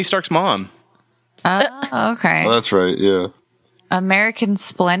Tony Stark's mom. Oh, okay. Oh, that's right. Yeah. American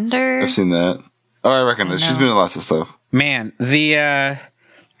Splendor. I've seen that. Oh, I recognize. She's been in lots of stuff. Man, the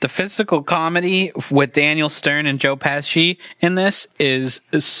physical comedy with Daniel Stern and Joe Pesci in this is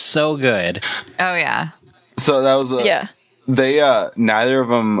so good. Oh, yeah. So that was Yeah. They neither of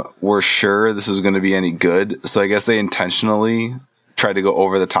them were sure this was going to be any good, so I guess they intentionally tried to go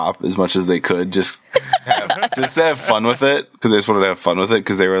over the top as much as they could, just to have fun with it, because they just wanted to have fun with it,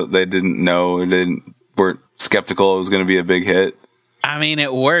 because they didn't know, weren't skeptical it was going to be a big hit. I mean,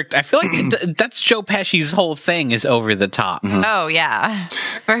 it worked. I feel like that's Joe Pesci's whole thing is over the top. Oh, yeah.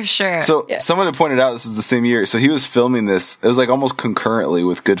 For sure. So someone had pointed out this was the same year, so he was filming this. It was like almost concurrently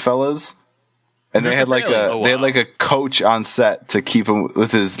with Goodfellas. And they had like Really? they had like a coach on set to keep him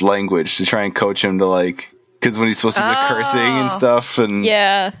with his language, to try and coach him to like, because when he's supposed to be cursing and stuff, and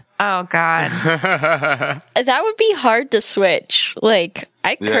Yeah. oh, God. That would be hard to switch. Like,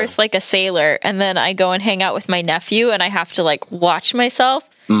 I curse like a sailor, and then I go and hang out with my nephew, and I have to like watch myself.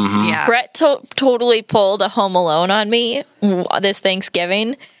 Yeah. Brett totally pulled a Home Alone on me this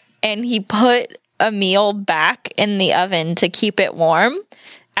Thanksgiving, and he put a meal back in the oven to keep it warm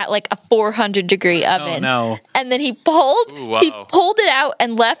at like a 400-degree oven. no. And then he pulled Ooh, wow. it out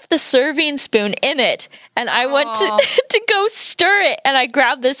and left the serving spoon in it. And I went to go stir it, and I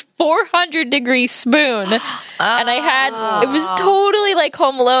grabbed this 400-degree spoon. And I had, it was totally like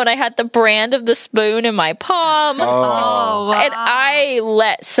Home Alone. I had the brand of the spoon in my palm. Oh, wow. And I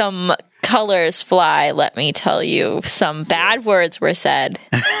let some colors fly, let me tell you. Some bad words were said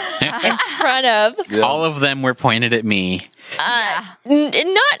in front of. All of them were pointed at me.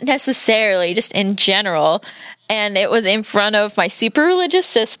 Not necessarily, just in general. And it was in front of my super religious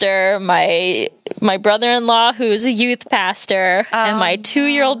sister, my brother-in-law, who's a youth pastor, and my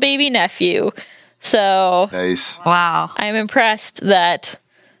 2-year-old baby nephew. So nice. Wow. I'm impressed that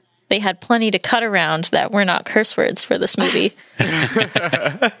they had plenty to cut around that were not curse words for this movie.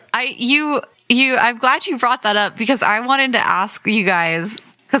 I'm glad you brought that up, because I wanted to ask you guys,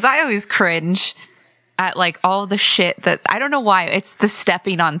 because I always cringe at like all the shit that, I don't know why, it's the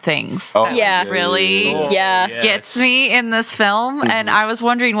stepping on things Oh, that Yeah. really Yeah. gets me in this film. And I was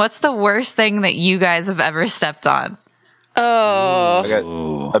wondering, what's the worst thing that you guys have ever stepped on? Oh. I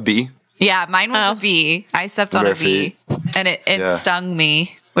got a B. Yeah, mine was a bee. I stepped on a bee, and it stung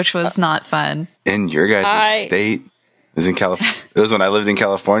me, which was not fun. In your guys' state, it was in California. It was when I lived in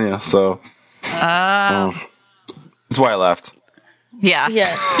California, so that's why I left. Yeah,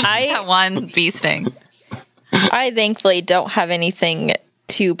 I that one bee sting. I thankfully don't have anything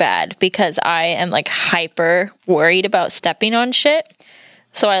too bad because I am like hyper worried about stepping on shit,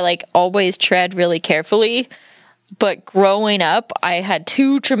 so I like always tread really carefully. But growing up, I had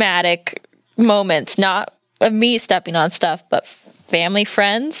 2 traumatic moments, not of me stepping on stuff, but family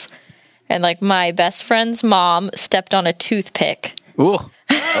friends. And like my best friend's mom stepped on a toothpick. Ooh.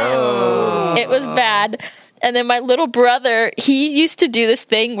 Oh. It was bad. And then my little brother, he used to do this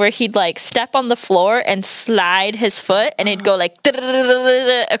thing where he'd like step on the floor and slide his foot and it'd go like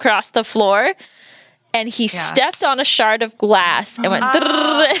across the floor. And he stepped on a shard of glass and went.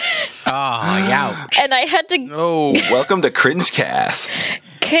 Oh, ouch! And I had to. Oh, welcome to Cringecast.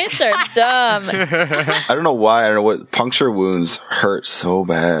 Kids are dumb. I don't know why. I don't know what puncture wounds hurt so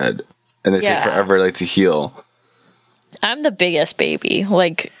bad, and they take forever like to heal. I'm the biggest baby.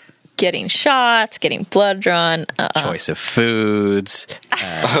 Like getting shots, getting blood drawn. Choice of foods.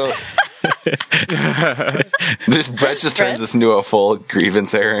 Brett just turns this into a full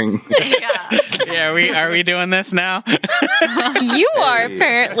grievance airing. Yeah, are we doing this now? You are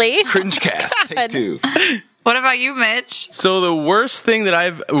apparently. Cringecast, take 2. What about you, Mitch? So the worst thing that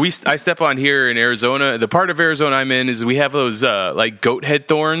I step on here in Arizona, the part of Arizona I'm in, is we have those like goat head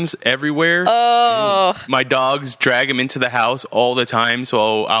thorns everywhere. Oh, my dogs drag them into the house all the time,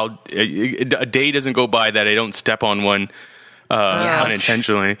 so a day doesn't go by that I don't step on one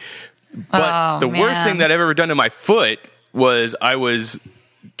unintentionally. But the worst thing that I've ever done to my foot was I was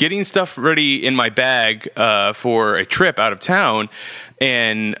getting stuff ready in my bag for a trip out of town,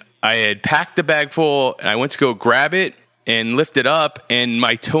 and I had packed the bag full, and I went to go grab it and lift it up, and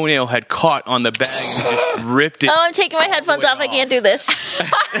my toenail had caught on the bag and just ripped it. Oh, I'm taking my headphones off. I can't do this.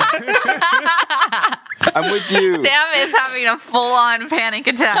 I'm with you. Sam is having a full-on panic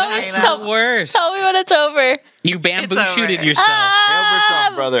attack. It's the worst. Tell me when it's over. You bamboo shooted yourself. Nail ripped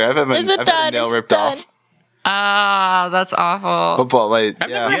off, brother. I've had a nail ripped off. Oh, that's awful. Football, I've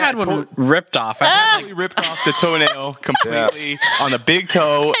never had one ripped off. I ripped off the toenail completely on the big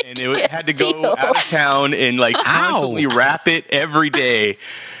toe, and it had to go out of town and like constantly wrap it every day.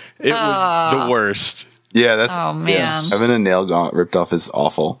 It was the worst. Yeah, that's. Oh man, having a nail ripped off is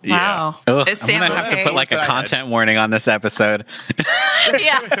awful. Wow. Ugh, I'm gonna have to put like a content warning on this episode.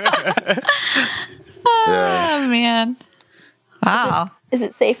 Yeah. Oh man. Wow. Is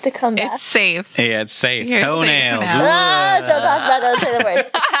it safe to come back? It's safe. Yeah, it's safe. You're Toenails. safe now. Don't talk about it. Don't say the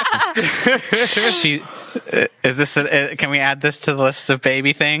word. Is this? Can we add this to the list of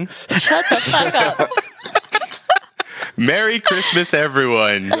baby things? Shut the fuck up. Merry Christmas,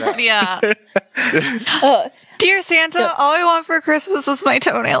 everyone. Yeah. Dear Santa, all I want for Christmas is my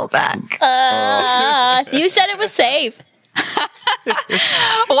toenail back. You said it was safe.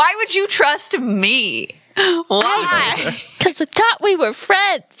 Why would you trust me? Why? Because I thought we were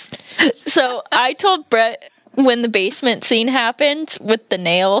friends. So I told Brett when the basement scene happened with the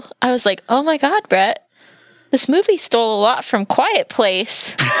nail, I was like, oh my God, Brett, this movie stole a lot from Quiet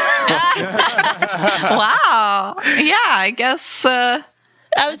Place. Wow. Yeah, I guess. I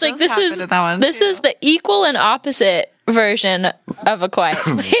was like, this is the equal and opposite version of A Quiet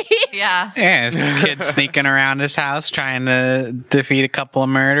Place. Yeah. Yeah, this kid sneaking around his house trying to defeat a couple of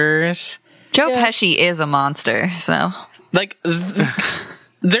murderers. Joe Pesci is a monster, so. Like,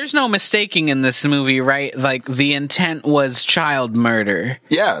 there's no mistaking in this movie, right? Like, the intent was child murder.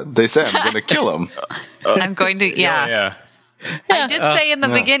 Yeah, they said I'm going to kill him. I'm going to, Yeah. I did say in the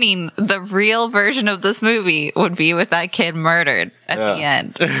beginning, the real version of this movie would be with that kid murdered at the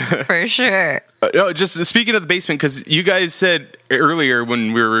end. For sure. No, just speaking of the basement, because you guys said earlier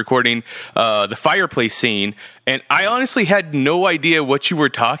when we were recording the fireplace scene, and I honestly had no idea what you were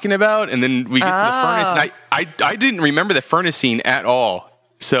talking about, and then we get to the furnace, and I didn't remember the furnace scene at all.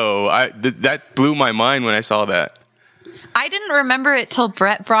 So that blew my mind when I saw that. I didn't remember it till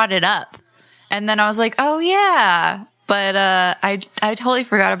Brett brought it up. And then I was like, oh yeah. But I totally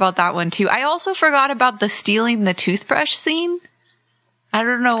forgot about that one too. I also forgot about the stealing the toothbrush scene. I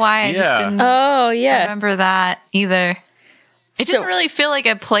don't know why I just didn't remember that either. It didn't really feel like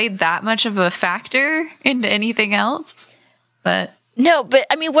it played that much of a factor into anything else. But no, but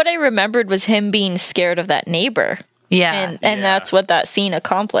I mean, what I remembered was him being scared of that neighbor. Yeah. And that's what that scene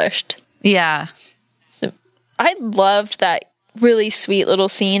accomplished. Yeah. So I loved that really sweet little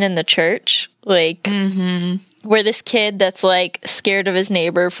scene in the church. Like, where this kid that's like scared of his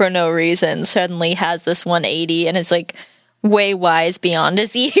neighbor for no reason suddenly has this 180 and is like, way wise beyond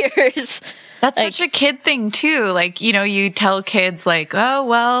his years. That's such a kid thing too. Like, you tell kids like, oh,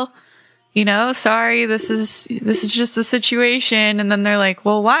 well, sorry, this is just the situation. And then they're like,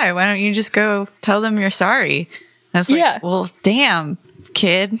 well, why? Why don't you just go tell them you're sorry? And it's like, well, damn,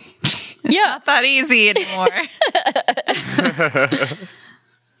 kid. It's not that easy anymore.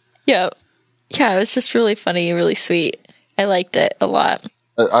 Yeah. Yeah, it was just really funny, really sweet. I liked it a lot.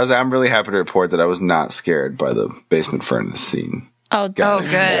 I'm really happy to report that I was not scared by the basement furnace scene. Oh, good.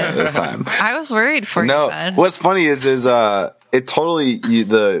 This time. I was worried for you. No, Bud. what's funny is it totally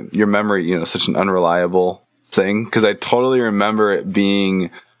your memory, such an unreliable thing, because I totally remember it being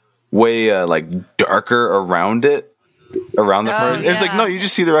way like darker around the first. It's like, no, you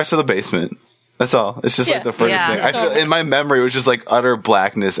just see the rest of the basement. That's all. It's just like the furnace thing. I feel in my memory it was just like utter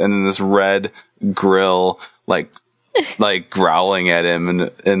blackness and then this red grill like growling at him,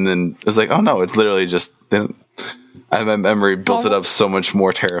 and then it's like, oh no, it's literally just. My memory built it up so much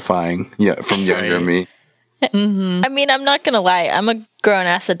more terrifying. Yeah, from younger me. I mean, I'm not gonna lie. I'm a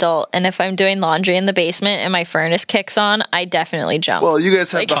grown-ass adult, and if I'm doing laundry in the basement and my furnace kicks on, I definitely jump. Well, you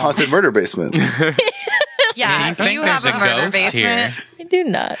guys have the haunted murder basement. Yeah, you have a murder basement. Here? I do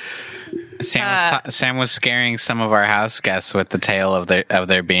not. Sam was scaring some of our house guests with the tale of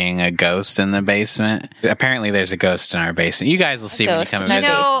there being a ghost in the basement. Apparently, there's a ghost in our basement. You guys will see when you come and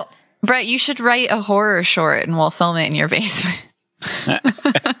visit. Brett, you should write a horror short and we'll film it in your basement.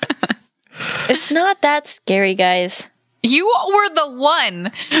 It's not that scary, guys. You were the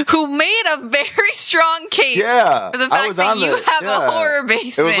one who made a very strong case for the fact that you have a horror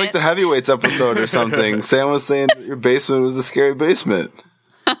basement. It was like the Heavyweights episode or something. Sam was saying that your basement was a scary basement.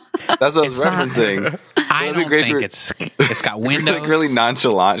 That's what I was referencing. I don't think it's got windows. Like really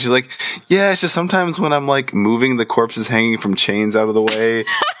nonchalant. She's like, yeah, it's just sometimes when I'm like moving the corpses hanging from chains out of the way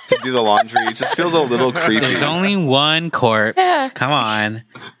to do the laundry, it just feels a little creepy. There's only one corpse. Come on.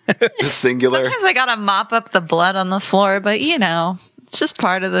 Just singular. Sometimes I gotta mop up the blood on the floor, but it's just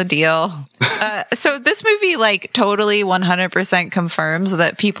part of the deal. So this movie like totally 100% confirms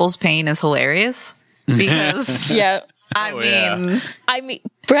that people's pain is hilarious because I mean,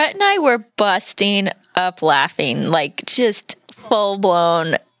 Brett and I were busting up laughing, like just full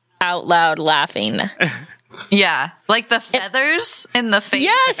blown out loud laughing. Yeah, like the feathers in the face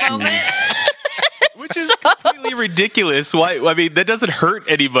moment. Which is completely ridiculous. Why? I mean, that doesn't hurt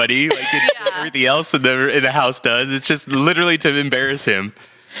anybody like everything else in the house does. It's just literally to embarrass him.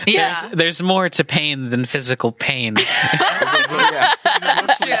 Yeah, there's more to pain than physical pain.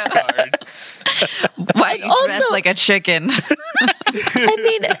 That's true. Why you dress like a chicken? I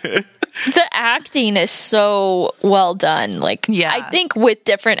mean, the acting is so well done. Like, I think with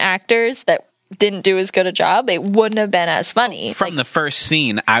different actors that didn't do as good a job, it wouldn't have been as funny. From the first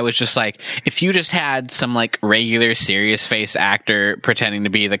scene, I was just like, if you just had some like regular serious face actor pretending to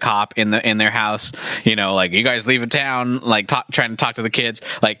be the cop in their house, like you guys leaving town, like trying to talk to the kids,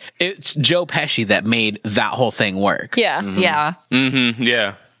 like it's Joe Pesci that made that whole thing work. Yeah. Mm-hmm. Yeah. Mm-hmm.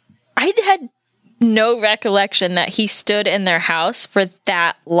 Yeah. I had no recollection that he stood in their house for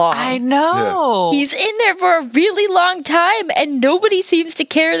that long. I know. Yeah. He's in there for a really long time and nobody seems to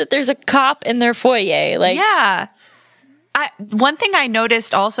care that there's a cop in their foyer. Like, yeah. One thing I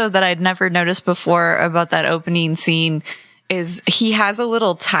noticed also that I'd never noticed before about that opening scene is he has a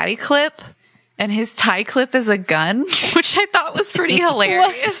little tie clip and his tie clip is a gun, which I thought was pretty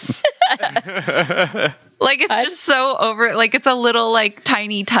hilarious. Like, it's just so over, like, it's a little, like,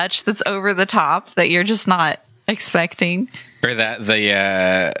 tiny touch that's over the top that you're just not expecting. Or that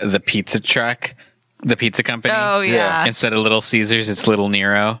the pizza truck, the pizza company. Oh, yeah. Instead of Little Caesars, it's Little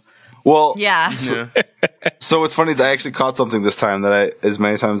Nero. Well, yeah. So what's funny is I actually caught something this time that as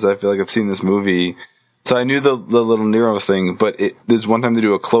many times as I feel like I've seen this movie. So I knew the Little Nero thing, but there's one time to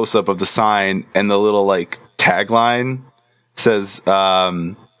do a close up of the sign and the little, like, tagline says,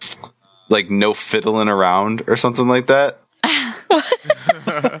 like no fiddling around or something like that.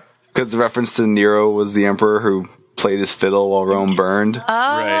 Because the reference to Nero was the emperor who played his fiddle while Rome burned. Oh,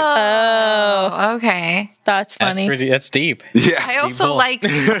 right. Okay. That's funny. That's deep. Yeah. I also liked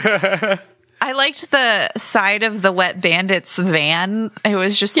the side of the Wet Bandits van. It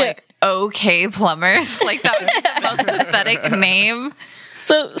was just like, okay, plumbers. Like that was the most pathetic name.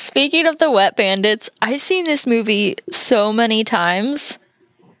 So speaking of the Wet Bandits, I've seen this movie so many times.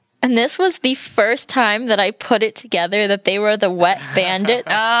 And this was the first time that I put it together that they were the Wet Bandits.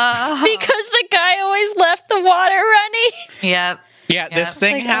 Because the guy always left the water running. Yep. Yeah, this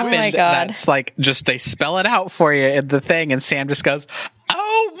thing happened. Oh my God. That's like, just they spell it out for you in the thing, and Sam just goes,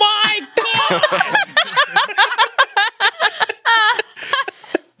 oh my God!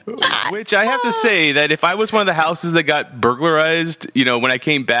 Which I have to say that if I was one of the houses that got burglarized, when I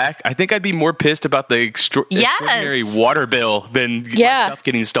came back, I think I'd be more pissed about the extraordinary water bill than my stuff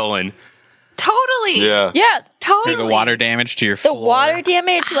getting stolen. Totally. Yeah. Totally. The water damage to your floor. The water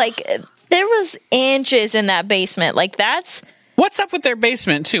damage, like, there was inches in that basement. Like, that's... What's up with their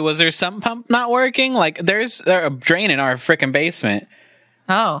basement, too? Was there some pump not working? Like, there's a drain in our frickin' basement.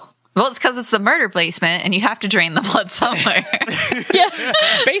 Oh. Well, it's because it's the murder basement, and you have to drain the blood somewhere.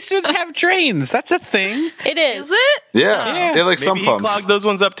 Basements have drains. That's a thing. It is. Is it? Yeah. They have like Maybe some he pumps. clogged those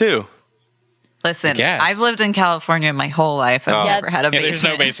ones up too. Listen, Guess. I've lived in California my whole life. I've never had a basement. There's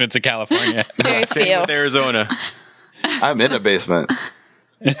no basements in California. Very Same few. with Arizona. I'm in a basement.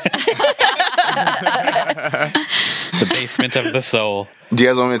 The basement of the soul. Do you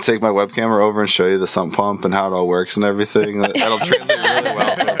guys want me to take my webcam over and show you the sump pump and how it all works and everything? That'll translate really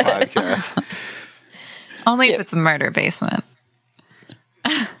well for a podcast. Only if it's a murder basement.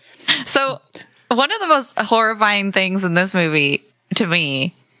 So, one of the most horrifying things in this movie, to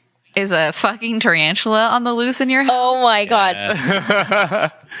me, is a fucking tarantula on the loose in your house. Oh my god.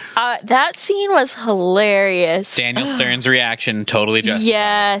 That scene was hilarious. Daniel Stern's reaction totally justified.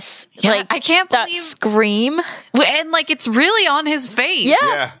 Yes. Yeah, like, I can't that believe- scream. And, like, it's really on his face.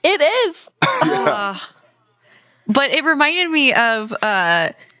 Yeah, it is. But it reminded me of,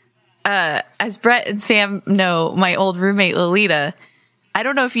 as Brett and Sam know, my old roommate Lolita. I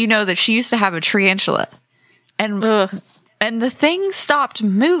don't know if you know that she used to have a tarantula. And the thing stopped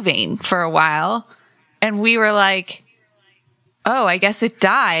moving for a while. And we were like, oh, I guess it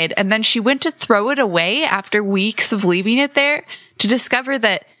died. And then she went to throw it away after weeks of leaving it there to discover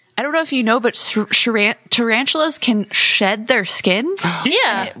that, I don't know if you know, but tarantulas can shed their skin.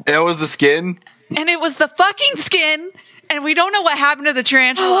 Yeah. That was the skin? And it was the fucking skin. And we don't know what happened to the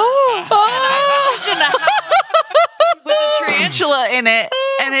tarantula. With a tarantula in it.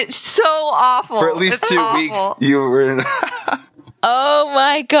 And it's so awful. For at least It's 2 awful. weeks, you were in... Oh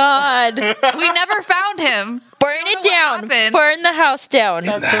my god. We never found him. Burn it down. happened. Burn the house down.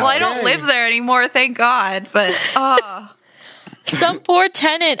 Well, I don't live there anymore, thank God. But, Some poor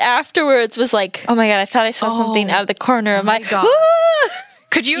tenant afterwards was like, oh my god, I thought I saw something out of the corner of my God.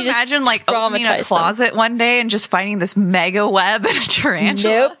 Could you You just imagine, like, opening a traumatized them. closet one day and just finding this mega web and a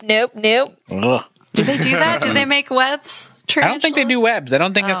tarantula? Nope. Ugh. Do they do that? Do they make webs? I don't think they do webs. I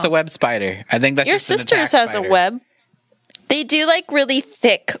don't think that's a web spider. I think that's Your just an sister's attack has spider. a web. They do like really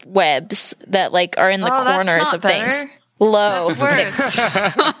thick webs that like are in the Oh, that's corners not of things. better. Low. That's worse.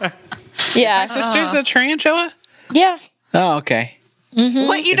 Yeah. My sister's a tarantula? Yeah. Oh, okay.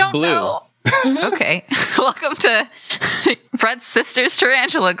 What you don't blue. know? Okay. Welcome to Brett's sister's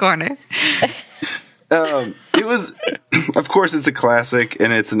tarantula corner. It was, of course, it's a classic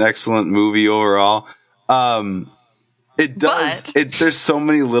and it's an excellent movie overall. It does. There's so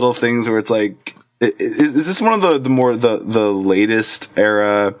many little things where it's like, is this one of the latest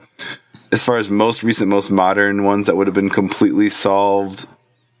era, as far as most recent, most modern ones that would have been completely solved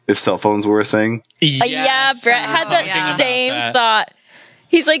if cell phones were a thing? Yeah, Brett had that same thought.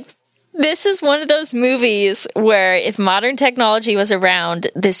 He's like, this is one of those movies where if modern technology was around,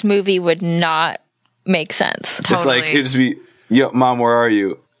 this movie would not make sense. Totally. It's like, it'd just be, yo, Mom, where are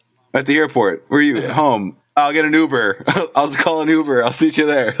you? At the airport. Where are you? At home. I'll get an Uber. I'll just call an Uber. I'll meet you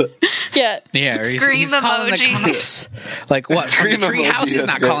there. Yeah. Yeah, or Scream he's calling the emoji. cops. Like, what? From Scream the tree emoji, house? He's that's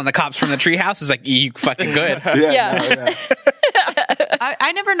not great. calling the cops from the tree house. He's like, you fucking good. Yeah. No, yeah.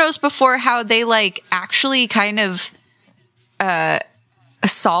 I never noticed before how they like actually kind of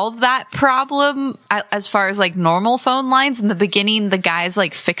solve that problem as far as like normal phone lines. In the beginning, the guy's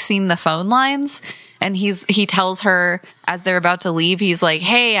like fixing the phone lines, and he tells her as they're about to leave, he's like,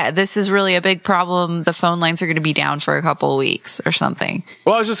 hey, this is really a big problem. The phone lines are going to be down for a couple of weeks or something.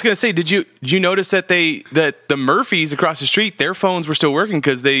 Well, I was just gonna say, did you notice that that the Murphys across the street, their phones were still working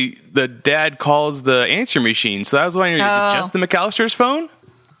because the dad calls the answer machine. So I was wondering, is it just the McAllister's phone?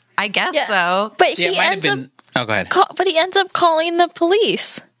 I guess Yeah. so. But Yeah, it he might have ends up been. Oh, go ahead. but he ends up calling the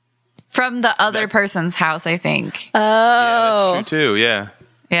police. From the other person's house, I think. Oh. True too. Yeah.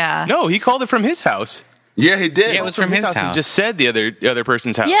 Yeah. No, he called it from his house. Yeah, he did. Yeah, it was from his He house. just said the other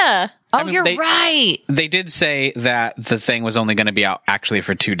person's house. Yeah. Oh, mean, you're they- right. They did say that the thing was only going to be out actually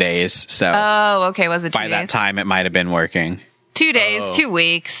for 2 days. So Oh, okay. Was it 2 by days? that time, it might have been working. 2 days, 2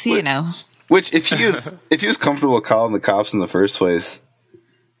 weeks, you know. Which, if he was comfortable calling the cops in the first place,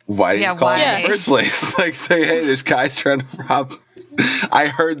 why did he Yeah, just call them in why? the first place? Like, say, hey, there's guys trying to rob. I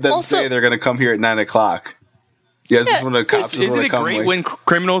heard them Also- say they're going to come here at 9 o'clock. Yeah, is this when the cops just Isn't want to it come? great like- when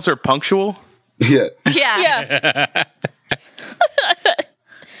criminals are punctual? Yeah. Yeah. Yeah.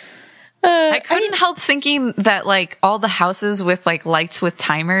 I couldn't help thinking that like all the houses with like lights with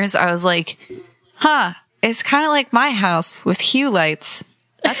timers, I was like, it's kind of like my house with hue lights.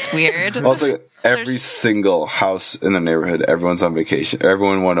 That's weird. Also, every single house in the neighborhood, everyone's on vacation.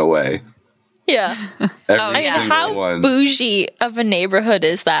 Everyone went away. Yeah. Every single how one. bougie of a neighborhood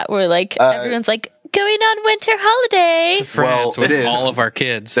is that? Where like everyone's like going on winter holiday. France Well, with it is. all of our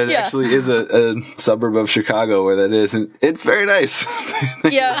kids. That actually is a suburb of Chicago where that is, and it's very nice.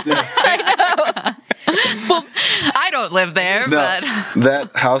 Yeah. I don't live there, No, but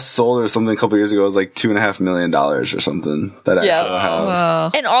that house sold or something a couple years ago. It was like $2.5 million or something. That actual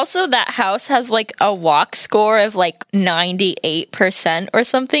house. And also that house has like a walk score of like 98% or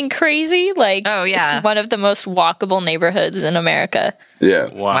something crazy. Like, Oh, yeah. it's one of the most walkable neighborhoods in America. Yeah,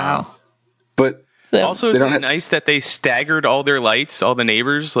 wow. but So, Also, They is don't it have- nice that they staggered all their lights, all the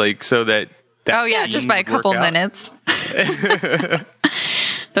neighbors, like so that Oh yeah, just by a couple minutes.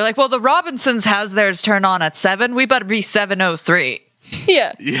 They're like, well, the Robinsons has theirs turn on at 7. We better be 7:03.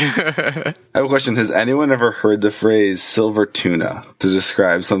 yeah. I have a question. Has anyone ever heard the phrase silver tuna to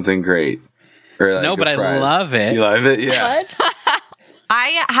describe something great? Or like No, a but I prize? love it. You love it? Yeah. What?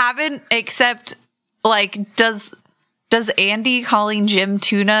 I haven't, except like, does Andy calling Jim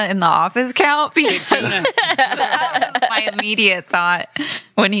tuna in the office count? Because that was my immediate thought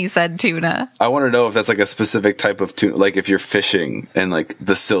when he said tuna. I want to know if that's like a specific type of tuna, like if you're fishing and like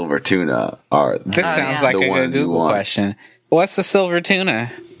the silver tuna are. This sounds yeah. like The a good ones you Google want. question. What's the silver tuna?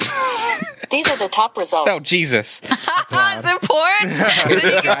 These are the top results. Oh, Jesus. Is it porn?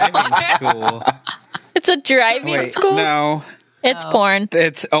 Driving school. It's a driving Wait, school. no. It's porn.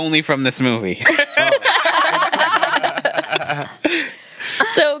 It's only from this movie.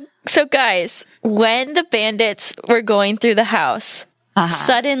 So guys, when the bandits were going through the house,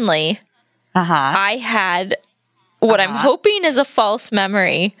 suddenly I had what I'm hoping is a false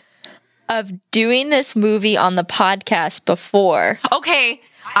memory of doing this movie on the podcast before. Okay,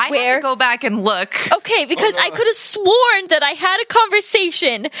 I have Where- to go back and look. Okay, because I could have sworn that I had a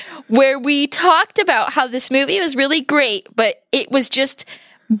conversation where we talked about how this movie was really great, but it was just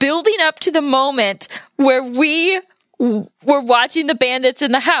building up to the moment where we were watching the bandits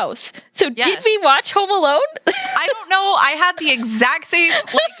in the house. So did Yes. we watch Home Alone? I don't know. I had the exact same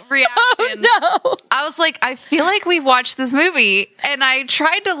like reaction. No. I was like, I feel like we watched this movie, and I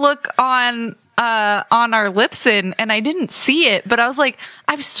tried to look on our Libsyn, and I didn't see it. But I was like,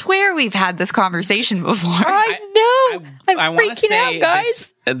 I swear we've had this conversation before. I know. I'm wanna freaking out,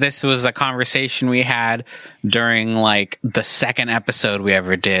 guys. This was a conversation we had during like the second episode we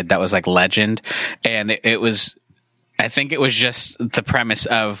ever did that was like Legend. And it was, I think it was just the premise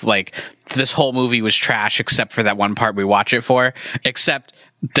of like this whole movie was trash except for that one part we watch it for, except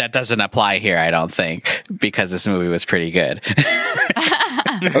that doesn't apply here, I don't think, because this movie was pretty good.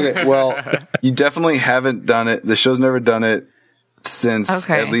 Okay, well, you definitely haven't done it. The show's never done it since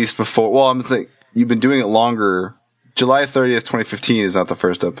at least before. Well, I'm saying you've been doing it longer. July 30th, 2015 is not the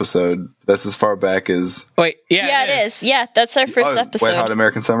first episode. That's as far back as. Wait, Yeah, it is. Yeah, that's our first episode. Wet Hot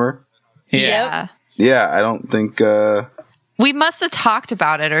American Summer? Yeah. Yeah, I don't think. We must have talked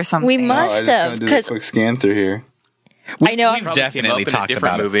about it or something. We I must just have, kinda did a because quick scan through here. I know We've definitely talked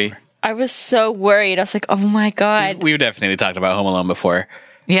about movie. I was so worried. I was like, oh my God. We've definitely talked about Home Alone before.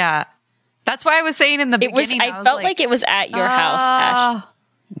 Yeah. That's why I was saying in the It was, beginning. I felt like it was at your house, Ash.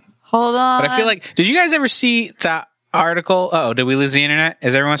 Hold on. But I feel like, did you guys ever see that article? Oh, did we lose the internet?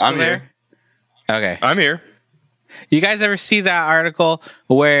 Is everyone still I'm there? Okay. I'm here. You guys ever see that article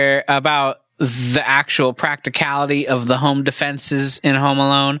where about the actual practicality of the home defenses in Home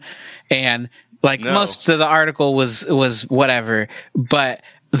Alone? And like No. most of the article was whatever, but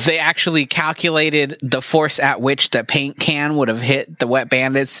they actually calculated the force at which the paint can would have hit the wet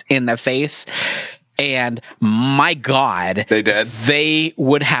bandits in the face. And my God, They dead? They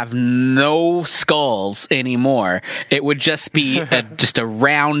would have no skulls anymore. It would just be just a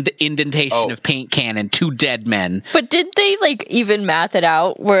round indentation of paint can and 2 dead men. But didn't they like even math it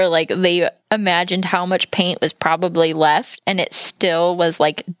out where like they imagined how much paint was probably left and it still was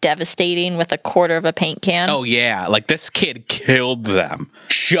like devastating with a quarter of a paint can? Oh yeah, like this kid killed them.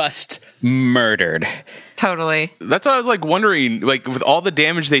 Just murdered. Totally. That's what I was like wondering. Like with all the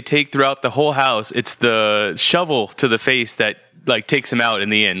damage they take throughout the whole house, it's the shovel to the face that like takes him out in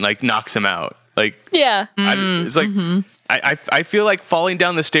the end, like knocks him out. Like Yeah. it's like I feel like falling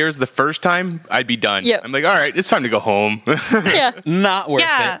down the stairs the first time, I'd be done. Yep. I'm like, all right, it's time to go home. Yeah. Not worth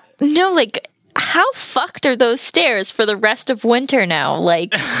Yeah. it. No, like how fucked are those stairs for the rest of winter now?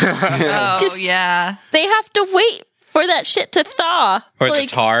 Like Oh, Just- yeah. they have to wait for that shit to thaw. Or like,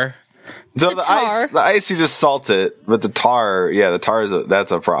 the tar. So the ice, you just salt it, but the tar,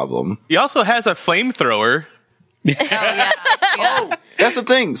 that's a problem. He also has a flamethrower. Oh, that's the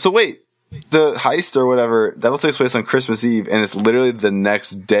thing. So wait, the heist or whatever, that'll take place on Christmas Eve, and it's literally the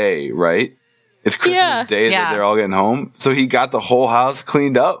next day, right? It's Christmas Day that they're all getting home. So he got the whole house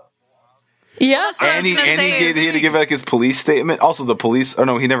cleaned up. Yeah. And he had to give like his police statement. Also the police,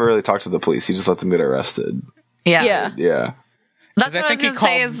 he never really talked to the police. He just let them get arrested. Yeah. That's what I was going to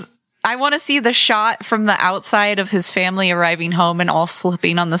say is I want to see the shot from the outside of his family arriving home and all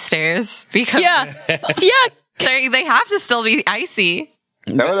slipping on the stairs because they have to still be icy.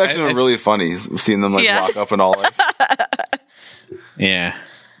 That would actually be really funny seeing them walk up and all Yeah.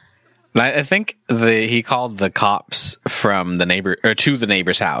 I think he called the cops from the neighbor or to the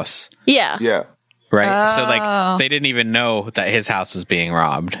neighbor's house. Yeah. Yeah. Right. So they didn't even know that his house was being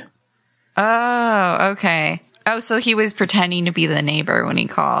robbed. Oh, okay. Oh, so he was pretending to be the neighbor when he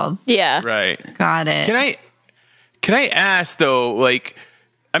called. Yeah. Right. Got it. Can I ask though,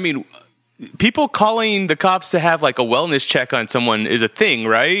 people calling the cops to have like a wellness check on someone is a thing,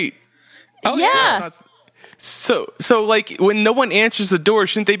 right? Oh yeah. So like when no one answers the door,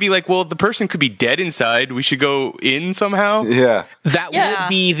 shouldn't they be like, well, the person could be dead inside. We should go in somehow. Yeah. That would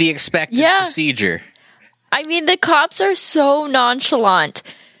be the expected procedure. I mean, the cops are so nonchalant.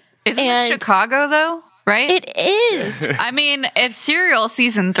 Isn't it Chicago though? Right? It is. I mean, if Serial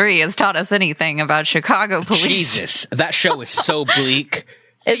season 3 has taught us anything about Chicago police. Jesus, that show is so bleak.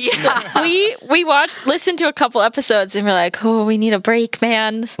 We listened to a couple episodes and we're like, oh, we need a break,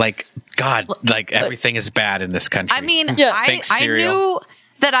 man. Like, God, everything is bad in this country. I mean, I knew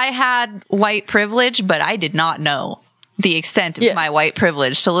that I had white privilege, but I did not know the extent of my white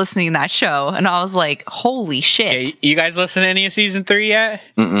privilege to listening to that show. And I was like, holy shit. Yeah, you guys listen to any of season 3 yet?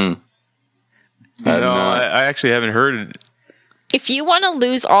 Mm-mm. I actually haven't heard it. If you want to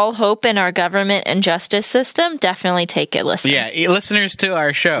lose all hope in our government and justice system, definitely take a listen. Yeah, listeners to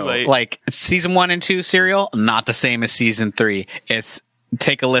our show, like season 1 and 2 Serial, not the same as season 3. It's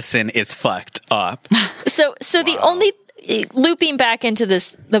take a listen. It's fucked up. So the only looping back into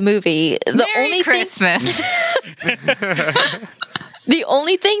the movie, Merry Christmas. The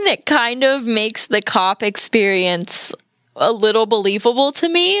only thing that kind of makes the cop experience a little believable to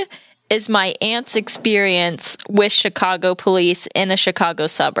me is my aunt's experience with Chicago police in a Chicago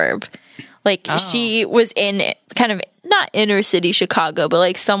suburb. Like, she was in kind of, not inner city Chicago, but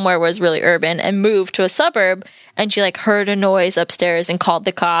like somewhere was really urban and moved to a suburb. And she like heard a noise upstairs and called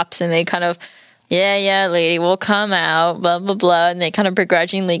the cops and they kind of, yeah, lady, we'll come out, blah, blah, blah. And they kind of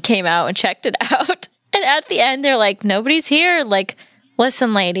begrudgingly came out and checked it out. And at the end, they're like, nobody's here. Like,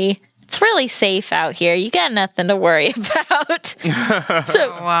 listen, lady, it's really safe out here. You got nothing to worry about. So,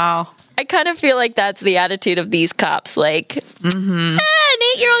 wow. I kind of feel like that's the attitude of these cops. Like, an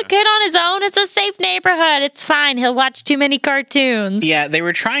 8-year-old kid on his own. It's a safe neighborhood. It's fine. He'll watch too many cartoons. Yeah, they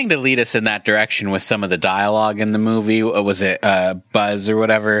were trying to lead us in that direction with some of the dialogue in the movie. Was it Buzz or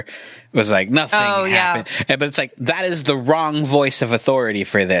whatever? It was like, nothing happened. Yeah. But it's like, that is the wrong voice of authority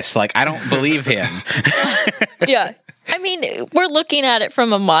for this. Like, I don't believe him. Yeah. I mean, we're looking at it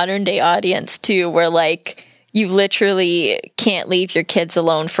from a modern day audience, too, where, like, you literally can't leave your kids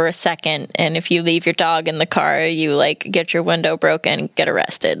alone for a second. And if you leave your dog in the car, you, like, get your window broken, get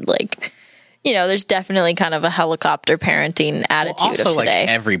arrested. Like, you know, there's definitely kind of a helicopter parenting attitude of today. Like,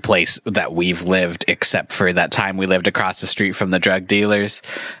 every place that we've lived, except for that time we lived across the street from the drug dealers,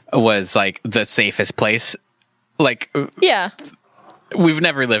 was, like, the safest place. Like, yeah, we've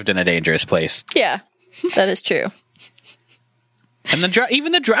never lived in a dangerous place. Yeah, that is true. And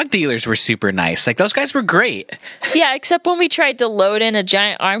even the drug dealers were super nice. Like, those guys were great. Yeah, except when we tried to load in a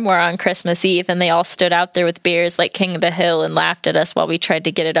giant arm war on Christmas Eve and they all stood out there with beers like King of the Hill and laughed at us while we tried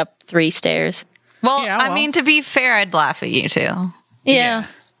to get it up 3 stairs. Well, I mean, to be fair, I'd laugh at you too. Yeah.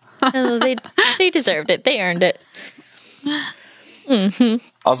 They deserved it. They earned it. Mm-hmm.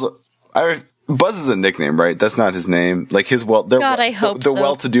 Also, Buzz is a nickname, right? That's not his name. Like I hope the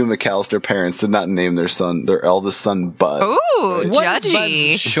well-to-do McAllister parents did not name their eldest son Buzz. Ooh, right? What is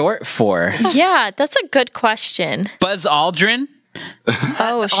judgy. Buzz short for? Yeah, that's a good question. Buzz Aldrin?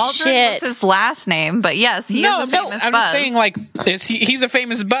 Oh, Aldrin shit. was his last name, but yes, he is a famous Buzz. I'm just saying, like, he's a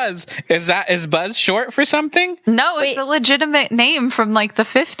famous Buzz. Is Buzz short for something? No, it's a legitimate name from like the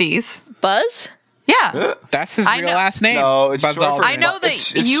 50s. Buzz? Yeah. That's his real last name. No, it's Buzz short for, I know that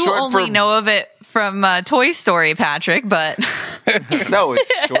it's you only know of it from Toy Story, Patrick, but... No,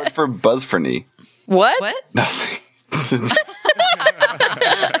 it's short for Buzzferney. What? Nothing.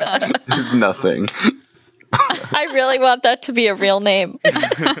 It's nothing. I really want that to be a real name.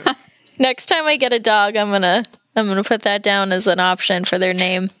 Next time I get a dog, I'm gonna put that down as an option for their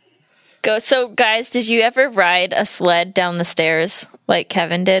name. Go. So, guys, did you ever ride a sled down the stairs like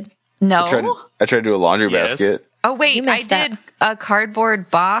Kevin did? No. I tried to do a laundry Yes. basket. Oh wait, You I missed that. did a cardboard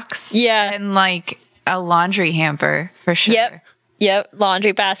box. Yeah. And like a laundry hamper for sure. Yep.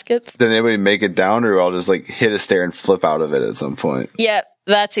 Laundry baskets. Did anybody make it down, or I'll just like hit a stair and flip out of it at some point? Yep.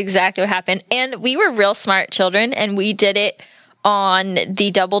 That's exactly what happened. And we were real smart children, and we did it on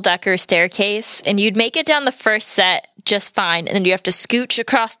the double-decker staircase. And you'd make it down the first set just fine, and then you have to scooch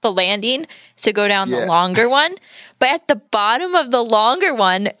across the landing to go down the longer one. But at the bottom of the longer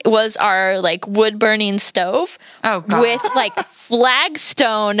one was our like wood-burning stove with like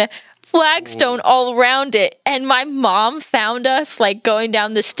flagstone all around it. And my mom found us like going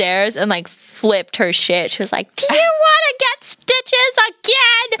down the stairs and like flipped her shit. She was like, "Do you want to get stitches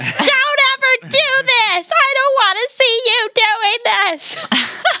again? Don't ever do this. I don't want to see you doing this."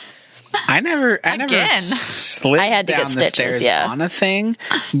 I never Again. slid I had to down get the stitches, stairs on a thing,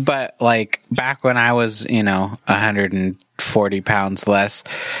 but like back when I was, 140 pounds less,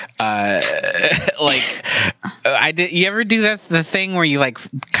 like I did. You ever do the thing where you like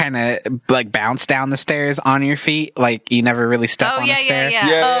kind of like bounce down the stairs on your feet? Like you never really step on a stair.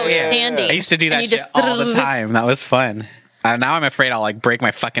 Standing. I used to do that And you shit just- all the time. That was fun. Now I'm afraid I'll like break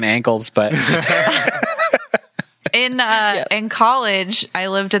my fucking ankles, but In college, I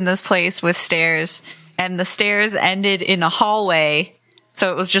lived in this place with stairs, and the stairs ended in a hallway,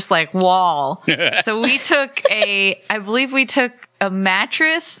 so it was just like wall. So we took I believe we took a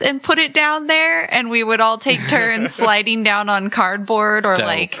mattress and put it down there, and we would all take turns sliding down on cardboard or Dope.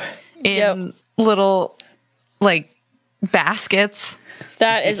 like in little like baskets.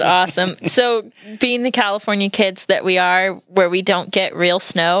 That is awesome. So, being the California kids that we are, where we don't get real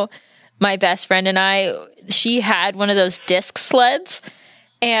snow, my best friend and I, she had one of those disc sleds,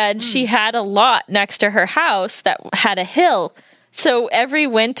 and she had a lot next to her house that had a hill. So every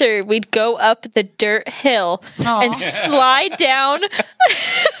winter we'd go up the dirt hill and slide down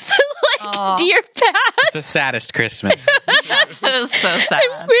the deer path. the saddest Christmas. It was so sad.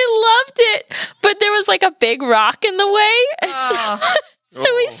 And we loved it, but there was like a big rock in the way. And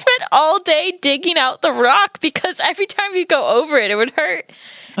so we spent all day digging out the rock because every time you go over it, it would hurt.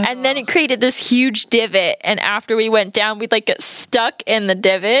 And then it created this huge divot. And after we went down, we'd like get stuck in the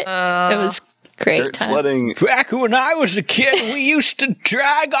divot. It was great. Dirt sledding. Back when I was a kid, we used to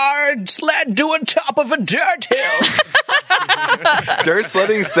drag our sled to the top of a dirt hill. Dirt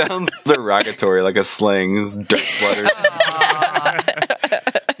sledding sounds derogatory, like a slang. Dirt sledders.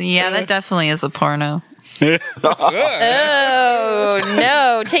 Yeah, that definitely is a porno. Oh,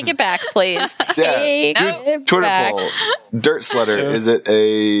 no. Take it back, please. Take it Twitter back. poll. Dirt sledder. Is it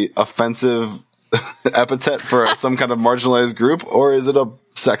a offensive epithet for some kind of marginalized group, or is it a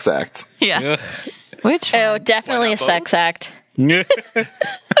sex act? Yeah. Which Oh, definitely a sex act. yeah.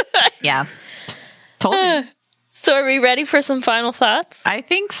 Told you. So are we ready for some final thoughts? I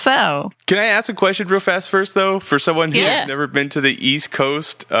think so. Can I ask a question real fast first, though? For someone who's Yeah. never been to the East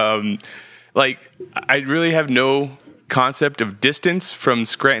Coast, like, I really have no concept of distance from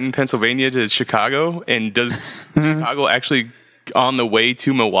Scranton, Pennsylvania to Chicago. And does Chicago actually on the way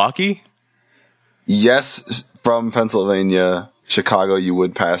to Milwaukee? Yes, from Pennsylvania, Chicago, you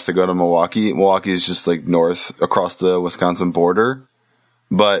would pass to go to Milwaukee. Milwaukee is just like north across the Wisconsin border,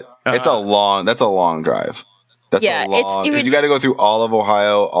 but that's a long drive. That's Yeah, a long, it would- 'cause you got to go through all of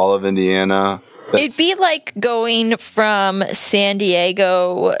Ohio, all of Indiana. It'd be like going from San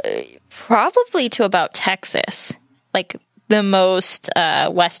Diego probably to about Texas, like the most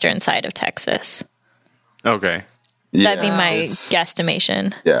western side of Texas. Okay. That'd be my it's-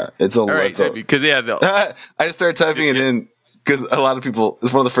 guesstimation. Yeah, it's a All right. it's a- Because, yeah, I just started typing it in because a lot of people,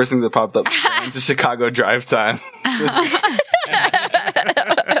 it's one of the first things that popped up into Chicago drive time.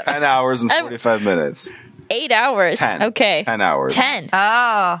 10 hours and 45 minutes. 8 hours. 10. Okay. 10 hours. 10.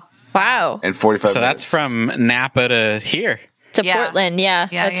 Oh. Wow. And 45 So minutes. that's from Napa to here. To Yeah. Portland. Yeah.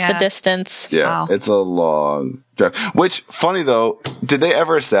 Yeah, That's yeah. the distance. Yeah, Wow. it's a long drive. Which, funny though, did they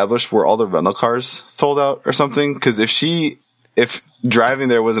ever establish where all the rental cars sold out or something? Because if driving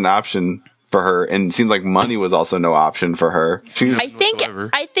there was an option for her, and it seemed like money was also no option for her, I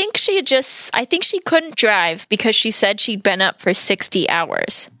think she couldn't drive because she said she'd been up for 60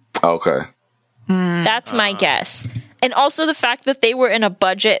 hours. okay. That's my guess. And also the fact that they were in a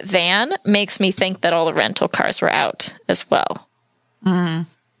budget van makes me think that all the rental cars were out as well.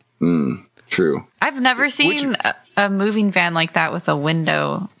 True. I've never seen a moving van like that with a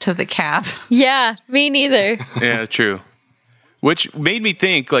window to the cab. Yeah, me neither. Yeah, true. Which made me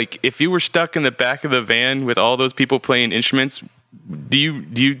think, like, if you were stuck in the back of the van with all those people playing instruments, do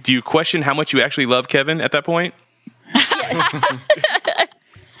you question how much you actually love Kevin at that point?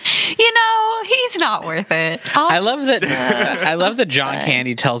 not worth it. I love that John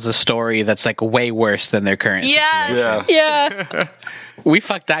Candy tells a story that's like way worse than their current. Yes. Yeah. We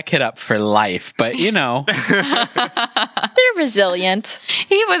fucked that kid up for life, but you know. They're resilient.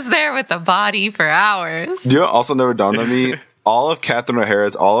 He was there with the body for hours. You know what also never dawned on me? All of Catherine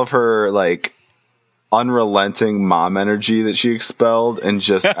O'Hara's, all of her like unrelenting mom energy that she expelled and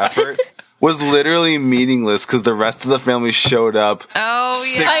just effort was literally meaningless because the rest of the family showed up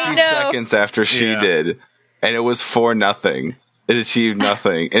 60 seconds after she did. And it was for nothing. It achieved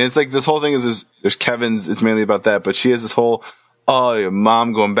nothing. And it's like this whole thing is there's Kevin's, it's mainly about that, but she has this whole, your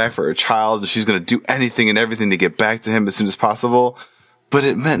mom going back for her child and she's going to do anything and everything to get back to him as soon as possible. But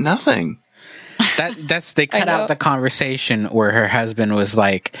it meant nothing. They cut out the conversation where her husband was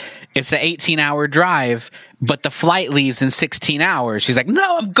like, it's an 18-hour drive, but the flight leaves in 16 hours. She's like,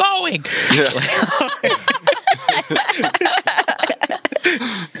 no, I'm going.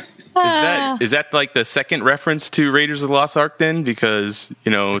 Is that like the second reference to Raiders of the Lost Ark then? Because,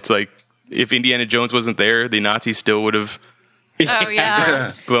 you know, it's like if Indiana Jones wasn't there, the Nazis still would have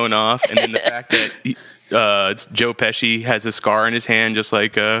blown off. And then the fact that it's Joe Pesci has a scar in his hand just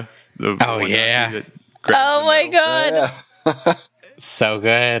like oh my god. So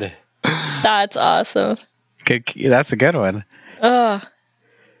good. That's awesome. Good. That's a good one. Oh,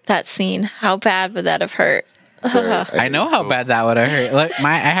 that scene. How bad would that have hurt? I know how bad that would have hurt. Look,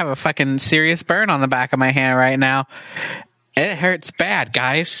 I have a fucking serious burn on the back of my hand right now. It hurts bad,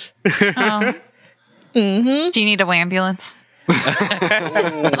 guys. Do you need a ambulance?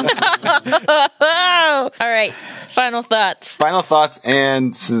 All right. Final thoughts. Final thoughts,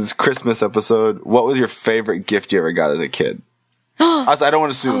 and since it's Christmas episode, what was your favorite gift you ever got as a kid? I don't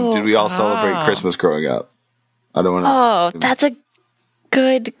want to assume, did we all celebrate Christmas growing up? I don't want to. Oh, that's a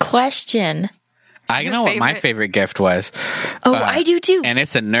good question. I know what my favorite gift was. Oh, I do too. And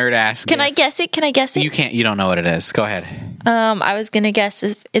it's a nerd ass gift. Can I guess it? You can't. You don't know what it is. Go ahead. I was gonna guess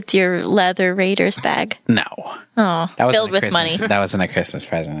if it's your leather Raiders bag. No. Oh, filled with money. That wasn't a Christmas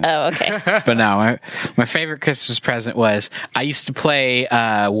present. Oh, okay. But no, my favorite Christmas present was I used to play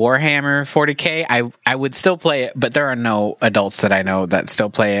Warhammer 40K. I would still play it, but there are no adults that I know that still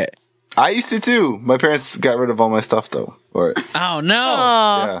play it. I used to too. My parents got rid of all my stuff though. Oh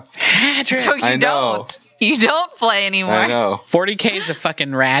no! Yeah. So you don't play anymore. I know. 40K is a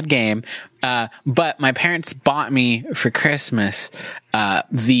fucking rad game. But my parents bought me for Christmas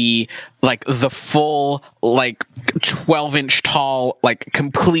the full 12-inch tall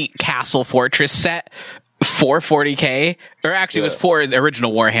complete Castle Fortress set for 40K, or actually it was for the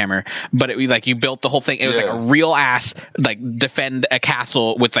original Warhammer, but you built the whole thing. It was like a real ass defend a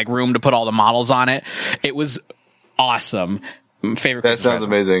castle with room to put all the models on it. It was awesome. Favorite. That sounds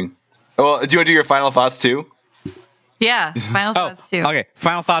amazing. Well, do you want to do your final thoughts too? Yeah, final thoughts too. Okay,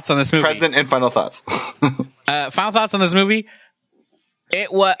 final thoughts on this movie. Present and final thoughts. Final thoughts on this movie.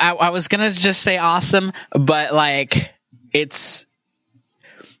 It was. I was gonna just say awesome, but it's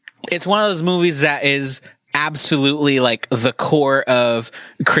one of those movies that is absolutely the core of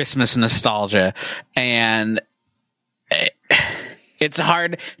Christmas nostalgia, and it's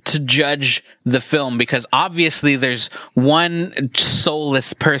hard to judge the film because obviously there's one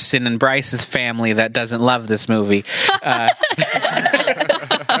soulless person in Bryce's family that doesn't love this movie.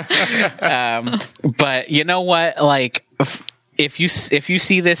 But you know what? If you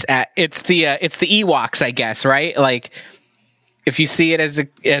see this it's the Ewoks, I guess, right? If you see it as a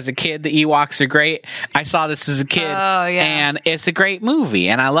kid, the Ewoks are great. I saw this as a kid, and it's a great movie,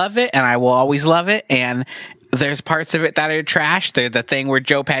 and I love it, and I will always love it. And there's parts of it that are trash. They're the thing where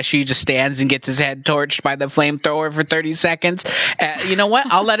Joe Pesci just stands and gets his head torched by the flamethrower for 30 seconds. You know what?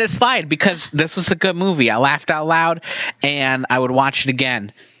 I'll let it slide because this was a good movie. I laughed out loud, and I would watch it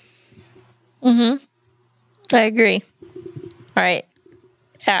again. I agree. All right,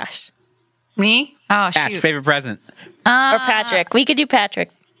 Ash. Me? Oh, shoot. Ash, favorite present. Or Patrick. We could do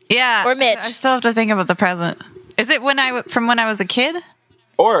Patrick. Yeah. Or Mitch. I still have to think about the present. Is it from when I was a kid?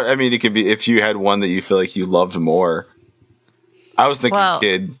 Or, I mean, it could be if you had one that you feel like you loved more. I was thinking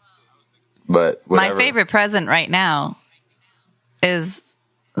kid, but whatever. My favorite present right now is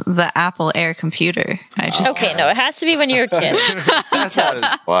the Apple Air computer. Okay, no, it has to be when you're a kid. Vetoed.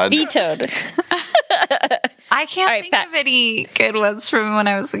 I can't think of any good ones from when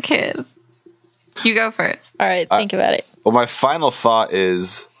I was a kid. You go first. All right, think about it. Well, my final thought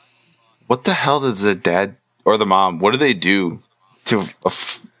is, what the hell does the dad or the mom, what do they do to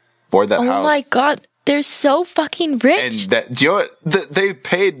afford that house? Oh my God, they're so fucking rich. And do you know what? They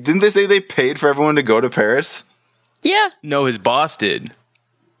paid, didn't they say they paid for everyone to go to Paris? Yeah. No, his boss did.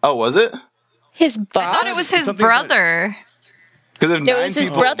 Oh, was it? His boss? I thought it was his brother. Because it was his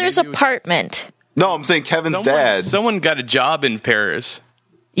brother's apartment. No, I'm saying Kevin's dad. Someone got a job in Paris.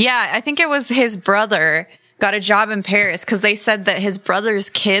 Yeah, I think it was his brother got a job in Paris because they said that his brother's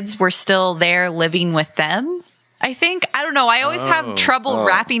kids were still there living with them. I think. I don't know. I always have trouble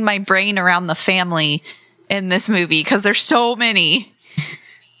wrapping my brain around the family in this movie because there's so many.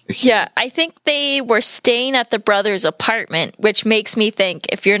 Yeah, I think they were staying at the brother's apartment, which makes me think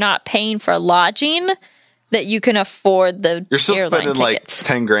if you're not paying for lodging, that you can afford the You're still airline spending tickets.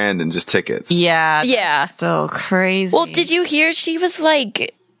 like $10,000 in just tickets. Yeah. Yeah. So crazy. Well, did you hear she was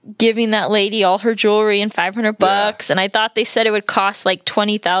like giving that lady all her jewelry and $500, and I thought they said it would cost like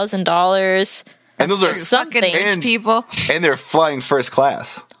 $20,000. And those are something. Fucking rich people. And they're flying first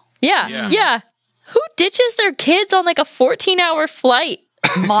class. Yeah. Who ditches their kids on like a 14-hour flight?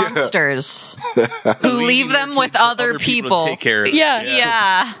 Monsters who leave them with other people. To take care of it.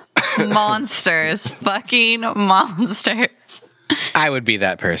 Yeah. Monsters. Fucking monsters. I would be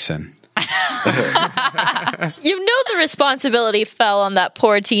that person. You know the responsibility fell on that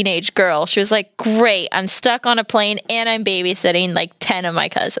poor teenage girl. She was like, great, I'm stuck on a plane and I'm babysitting like 10 of my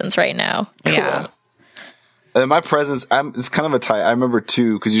cousins right now. Cool. Yeah. And my presence, it's kind of a tie. I remember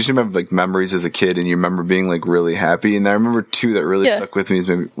two, because you usually remember like memories as a kid and you remember being like really happy. And I remember two that really stuck with me. Is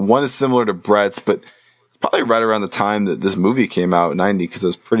maybe one is similar to Brett's, but probably right around the time that this movie came out, 90, because I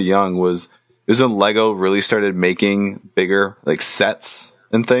was pretty young, it was when Lego really started making bigger like sets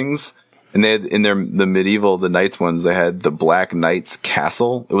and things. And they had in the medieval, the Knights ones, they had the Black Knights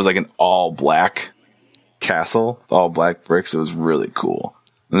castle. It was like an all black castle, all black bricks. It was really cool.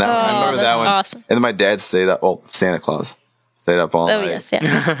 And I remember that one. Awesome. And then my dad stayed up. Well, Santa Claus stayed up all night. Yes,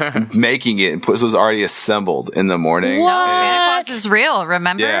 yeah. Making it, and it was already assembled in the morning. What? No, Santa Claus is real.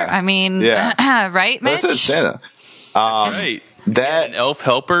 Remember? Yeah. I mean, right, Mitch? I said Santa. Right. That an elf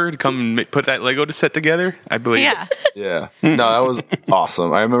helper to come and put that Lego set together, I believe. Yeah. Yeah. No, that was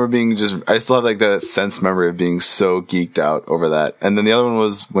awesome. I remember I still have like that sense memory of being so geeked out over that. And then the other one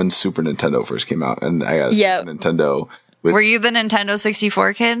was when Super Nintendo first came out, and I got a Super Nintendo. Were you the Nintendo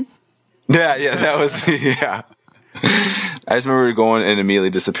 64 kid? Yeah, that was, yeah. I just remember going and immediately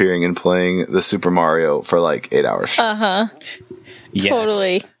disappearing and playing the Super Mario for like 8 hours. Yes.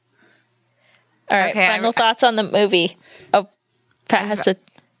 Totally. All right, Okay, final thoughts on the movie. Oh, Pat has to...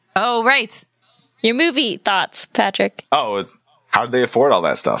 Oh, right. Your movie thoughts, Patrick. Oh, how did they afford all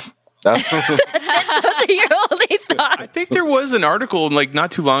that stuff? Those are your only thoughts. I think there was an article like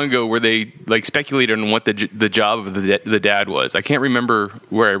not too long ago where they like speculated on what the job of the dad was. I can't remember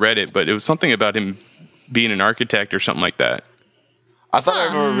where I read it, but it was something about him being an architect or something like that. I thought I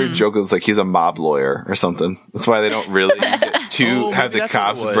remember reading joke. It was like he's a mob lawyer or something. That's why they don't really get to have the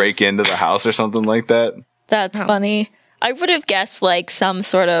cops break into the house or something like that. That's funny. I would have guessed like some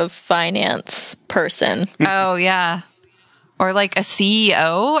sort of finance person. Oh, yeah. Or like a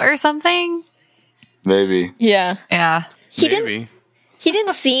CEO or something? Maybe. Yeah. Yeah. He didn't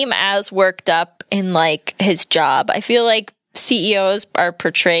seem as worked up in like his job. I feel like CEOs are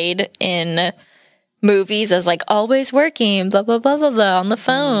portrayed in movies as like always working, blah, blah, blah, blah, blah, on the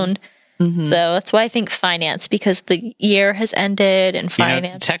phone. Mm-hmm. So that's why I think finance, because the year has ended and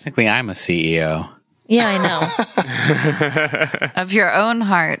finance. Technically, I'm a CEO. Yeah, I know. Of your own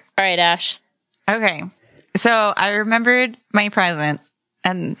heart. All right, Ash. Okay. So I remembered my present,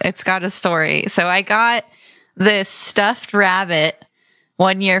 and it's got a story. So I got this stuffed rabbit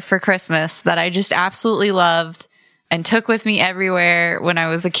one year for Christmas that I just absolutely loved and took with me everywhere when I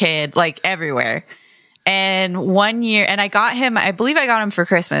was a kid, like everywhere. And one year, and I believe I got him for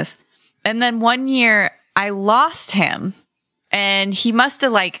Christmas. And then one year I lost him, and he must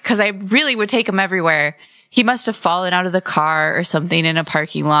have cause I really would take him everywhere. He must have fallen out of the car or something in a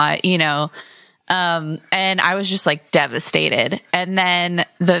parking lot, and I was just like devastated. And then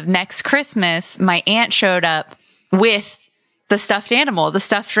the next Christmas, my aunt showed up with the stuffed animal, the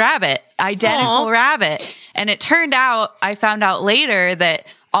stuffed rabbit, identical rabbit. And it turned out, I found out later that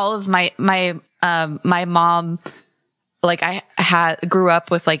all of my mom, like I grew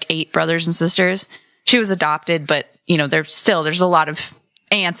up with like 8 brothers and sisters. She was adopted, but there's a lot of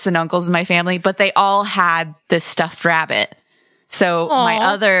aunts and uncles in my family, but they all had this stuffed rabbit. So my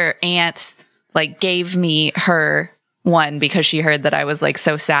other aunt like gave me her one because she heard that I was like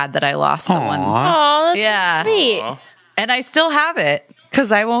so sad that I lost the one. Oh, that's so sweet. Aww. And I still have it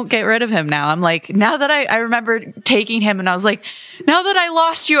because I won't get rid of him now. I'm like, now that I remember taking him, and I was like, now that I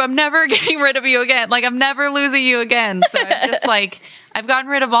lost you, I'm never getting rid of you again. Like I'm never losing you again. So I'm just like, I've gotten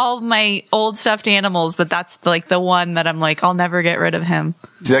rid of all of my old stuffed animals, but that's like the one that I'm like, I'll never get rid of him.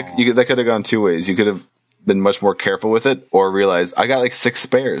 See, that could have gone two ways. You could have been much more careful with it, or realize I got like 6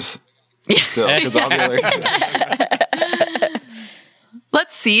 spares. Still, 'cause all the other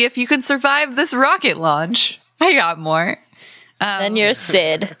let's see if you can survive this rocket launch. I got more. Then you're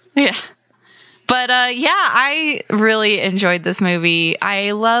Sid. Yeah. But I really enjoyed this movie.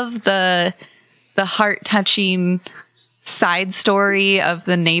 I love the heart-touching side story of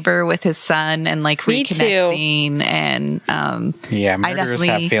the neighbor with his son and like reconnecting. And murderers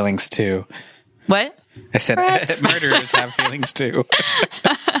have feelings too. What? I said murderers have feelings too.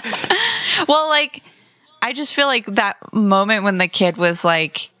 Well, like, I just feel like that moment when the kid was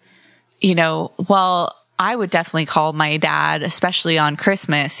like, well, I would definitely call my dad, especially on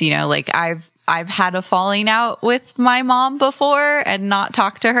Christmas, like I've had a falling out with my mom before and not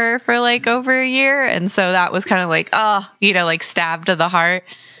talked to her for like over a year. And so that was kind of like, like stabbed to the heart.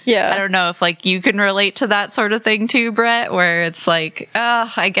 Yeah. I don't know if like you can relate to that sort of thing too, Brett, where it's like,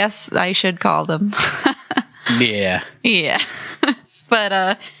 I guess I should call them. Yeah. Yeah.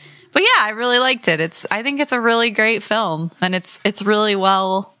 But yeah, I really liked it. I think it's a really great film and it's really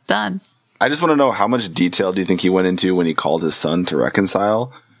well done. I just want to know, how much detail do you think he went into when he called his son to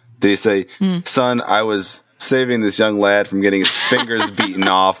reconcile? Did he say, son, I was saving this young lad from getting his fingers beaten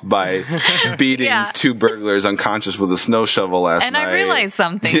off by beating two burglars unconscious with a snow shovel last night? And I realized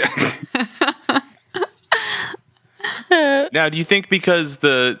something. Yeah. Now, do you think because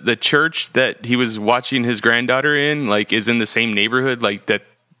the church that he was watching his granddaughter in, like, is in the same neighborhood, like that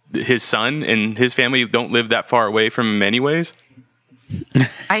his son and his family don't live that far away from him anyways?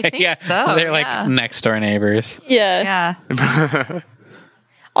 I think so. They're like next door neighbors. Yeah. Yeah.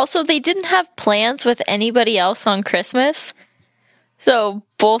 Also, they didn't have plans with anybody else on Christmas. So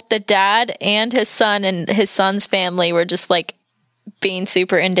both the dad and his son and his son's family were just like being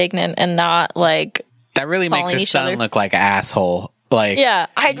super indignant and not like. That really makes his son look like an asshole. Like, yeah,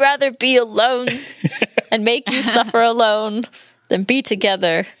 I'd rather be alone and make you suffer alone than be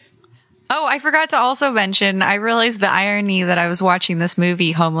together. Oh, I forgot to also mention, I realized the irony that I was watching this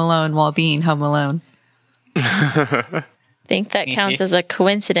movie Home Alone while being home alone. Think that counts as a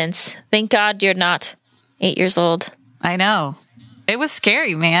coincidence. Thank God you're not 8 years old. I know. It was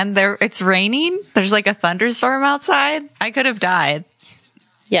scary, man. It's raining. There's like a thunderstorm outside. I could have died.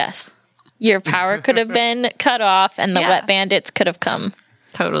 Yes. Your power could have been cut off and the wet bandits could have come.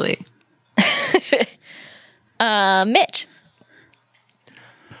 Totally. Mitch.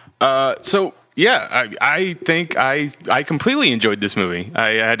 So yeah, I think I completely enjoyed this movie. I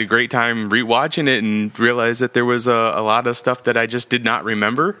had a great time rewatching it and realized that there was a lot of stuff that I just did not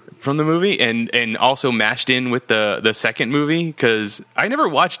remember from the movie, and also mashed in with the second movie, because I never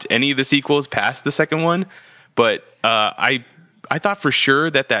watched any of the sequels past the second one, but I thought for sure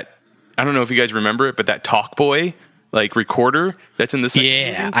that I don't know if you guys remember it, but that Talk Boy like recorder that's in the second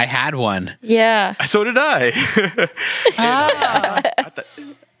movie? I had one. Yeah. So did I.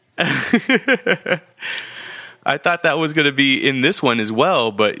 I thought that was going to be in this one as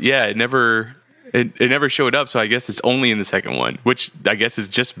well, but yeah, it never showed up. So I guess it's only in the second one, which I guess is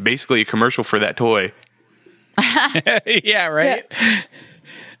just basically a commercial for that toy. Yeah, right. Yeah.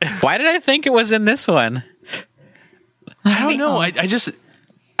 Why did I think it was in this one? I don't know.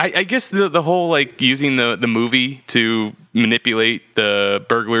 I guess the whole like using the movie to manipulate the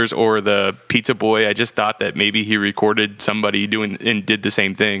burglars or the pizza boy, I just thought that maybe he recorded somebody doing and did the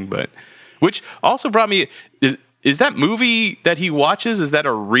same thing, but which also brought me is that movie that he watches, is that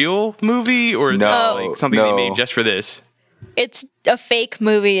a real movie or is that like something they made just for this? It's a fake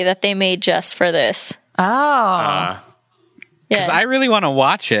movie that they made just for this. Oh. Because I really want to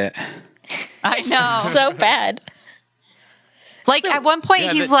watch it. I know. So bad. Like, at one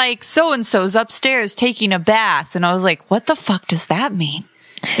point, he's like, so-and-so's upstairs taking a bath. And I was like, what the fuck does that mean?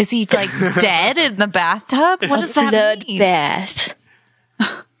 Is he, like, dead in the bathtub? What does that mean? Blood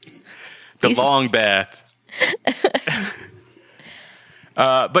bath. Long bath.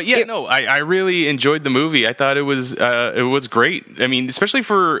 But yeah, no, I really enjoyed the movie. I thought it was great. I mean, especially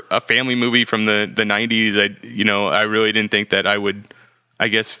for a family movie from the 90s, I really didn't think that I would, I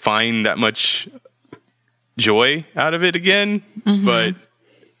guess, find that much joy out of it again. Mm-hmm. But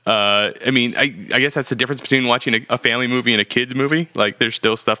I mean, I guess that's the difference between watching a family movie and a kids movie. Like, there's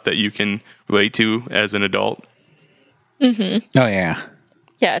still stuff that you can relate to as an adult. Mm-hmm. Oh yeah,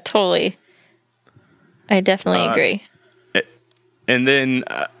 yeah, totally. I definitely agree. And then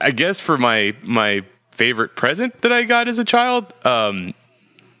I guess for my favorite present that I got as a child, I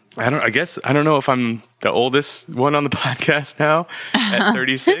don't know if I'm the oldest one on the podcast now at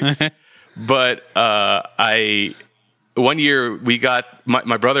 36. But one year we got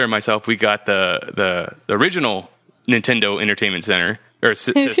my brother and myself, we got the original Nintendo Entertainment Center or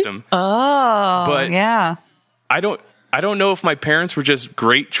system. Oh, but yeah. I don't I don't know if my parents were just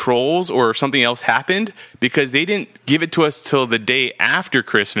great trolls or if something else happened, because they didn't give it to us till the day after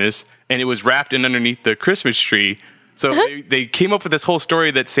Christmas, and it was wrapped in underneath the Christmas tree. So they came up with this whole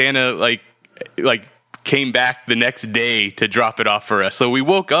story that Santa like came back the next day to drop it off for us. So we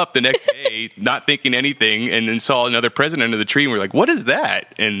woke up the next day not thinking anything, and then saw another present under the tree, and we're like, "What is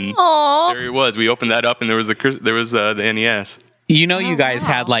that?" And there it was. We opened that up, and there was the NES. You know, you guys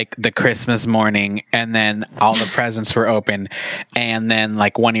had like the Christmas morning, and then all the presents were open, and then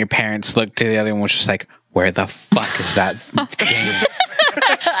like one of your parents looked to the other one and was just like, "Where the fuck is that game?"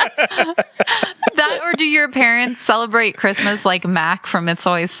 That, or do your parents celebrate Christmas like Mac from It's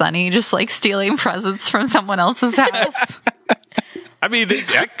Always Sunny, just like stealing presents from someone else's house? I mean,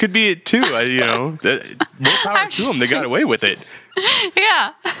 that could be it too. More power to them. They got away with it.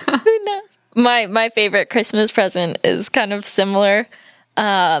 Yeah. Who knows? My favorite Christmas present is kind of similar.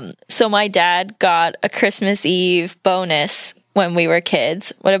 So my dad got a Christmas Eve bonus when we were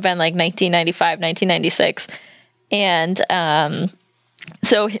kids. Would have been like 1995, 1996. And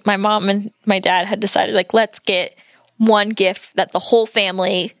so my mom and my dad had decided, like, let's get one gift that the whole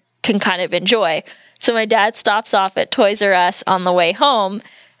family can kind of enjoy. So my dad stops off at Toys R Us on the way home,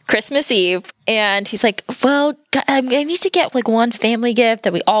 Christmas Eve, and he's like, well, I need to get like one family gift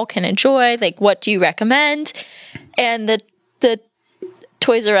that we all can enjoy. Like, what do you recommend? And the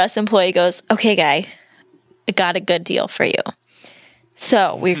Toys R Us employee goes, okay, guy, I got a good deal for you.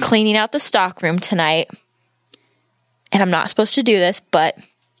 So we're cleaning out the stock room tonight, and I'm not supposed to do this, but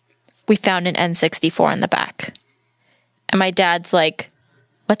we found an N64 in the back. And my dad's like,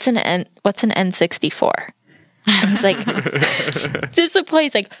 what's an N64? And he's like, disappointed.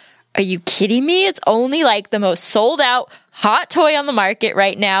 He's like, are you kidding me? It's only like the most sold out hot toy on the market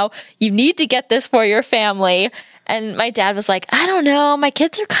right now. You need to get this for your family. And my dad was like, I don't know. My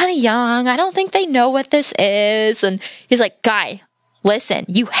kids are kind of young. I don't think they know what this is. And he's like, guy, listen,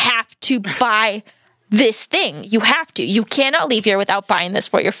 you have to buy this thing. You have to. You cannot leave here without buying this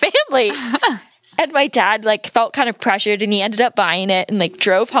for your family. And my dad like felt kind of pressured, and he ended up buying it and like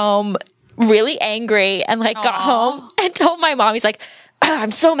drove home really angry, and like got home and told my mom, he's like,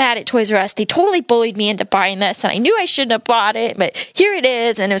 I'm so mad at Toys R Us. They totally bullied me into buying this, and I knew I shouldn't have bought it, but here it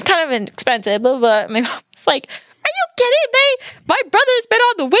is, and it was kind of expensive, blah, blah. And my mom's like, are you kidding me? My brother's been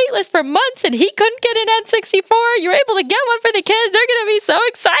on the wait list for months, and he couldn't get an N64. You were able to get one for the kids. They're going to be so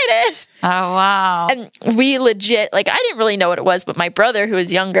excited. Oh, wow. And we legit, like, I didn't really know what it was, but my brother, who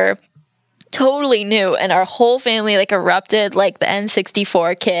was younger, totally knew, and our whole family like erupted like the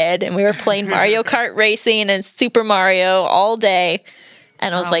N64 kid, and we were playing Mario Kart Racing and Super Mario all day,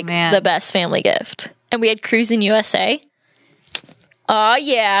 and it was the best family gift. And we had Cruising USA. Oh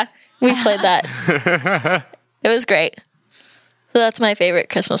yeah, we played that. It was great. So that's my favorite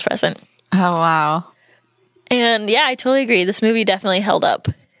Christmas present. Oh wow. And yeah, I totally agree. This movie definitely held up.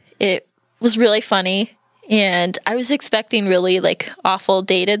 It was really funny. And I was expecting really like awful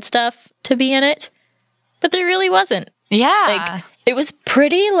dated stuff to be in it, but there really wasn't. Yeah. Like it was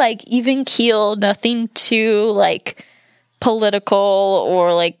pretty like even keel, nothing too like political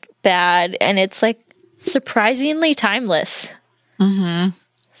or like bad. And it's like surprisingly timeless. Mm-hmm.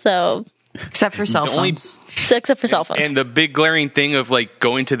 So except for cell phones. Except for cell phones. And the big glaring thing of like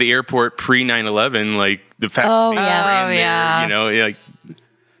going to the airport pre 9/11, like the fact that they ran there, you know, like.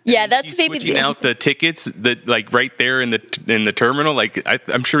 Yeah, that's maybe switching out the tickets that like right there in the terminal. Like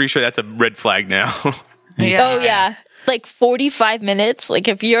I'm pretty sure that's a red flag now. Yeah. Oh yeah, like 45 minutes. Like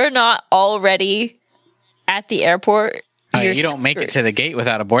if you're not already at the airport, you don't make it to the gate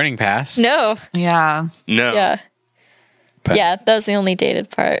without a boarding pass. No. Yeah. No. Yeah. But yeah, that was the only dated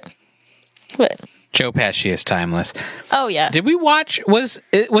part. But Joe Pesci is timeless. Oh yeah. Did we watch? Was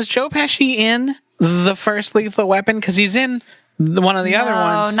Joe Pesci in the first Lethal Weapon? Because he's in. One of the other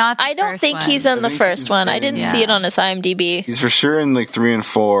ones. Not the I don't first think one. he's in the first one. I didn't see it on his IMDb. He's for sure in like 3 and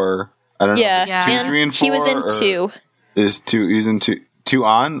 4. I don't know. Yeah, If it's 2, and 3, and 4. he was in 2. Is 2? He was in 2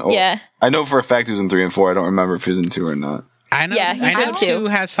 on? Or, Yeah. I know for a fact he was in 3 and 4. I don't remember if he was in 2 or not. I know. Yeah, he's I know in 2. 2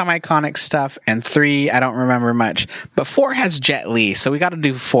 has some iconic stuff, and 3 I don't remember much. But 4 has Jet Li, so we got to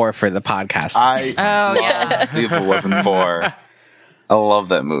do 4 for the podcast. I love Lethal Weapon 4. I love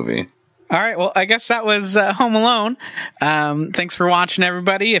that movie. All right, well, I guess that was Home Alone. Thanks for watching,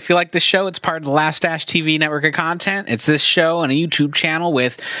 everybody. If you like this show, it's part of the Last Dash TV network of content. It's this show and a YouTube channel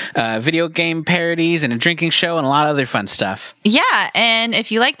with video game parodies and a drinking show and a lot of other fun stuff. Yeah, and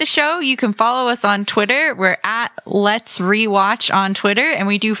if you like the show, you can follow us on Twitter. We're at Let's Rewatch on Twitter, and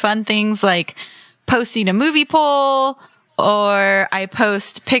we do fun things like posting a movie poll, or I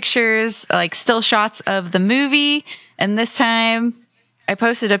post pictures, like still shots of the movie, and this time I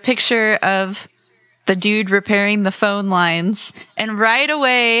posted a picture of the dude repairing the phone lines. And right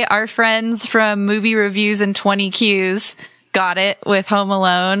away, our friends from Movie Reviews and 20 Qs got it with Home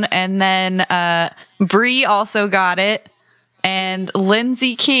Alone. And then Bree also got it. And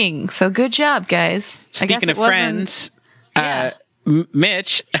Lindsay King. So good job, guys. Speaking of friends,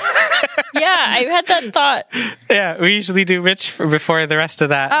 Mitch. Yeah, I had that thought. Yeah, we usually do Mitch before the rest of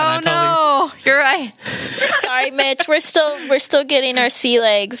that. Oh, you're right. Sorry, Mitch. We're still getting our sea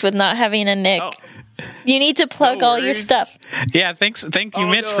legs with not having a Nick. Oh. You need to plug all your stuff. Yeah, thank you,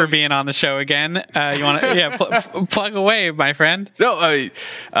 Mitch, for being on the show again. You want to plug away, my friend? No,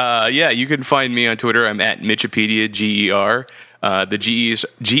 you can find me on Twitter. I'm at Mitchipedia, GER. The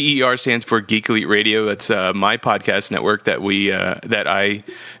GER stands for Geek Elite Radio. That's my podcast network that I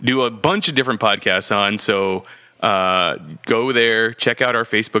do a bunch of different podcasts on. So go there, check out our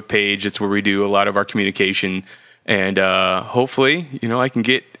Facebook page. It's where we do a lot of our communication, and hopefully, I can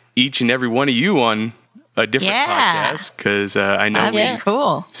get each and every one of you on a different podcast, because I know we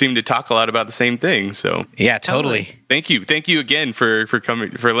seem to talk a lot about the same thing. So yeah, totally. Thank you again for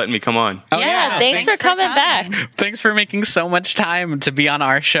coming, for letting me come on. Oh, yeah, thanks for coming back. Thanks for making so much time to be on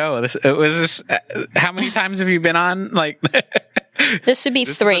our show. How many times have you been on? This would be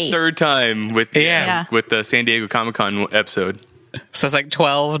 3. Is the third time with the San Diego Comic-Con episode. So it's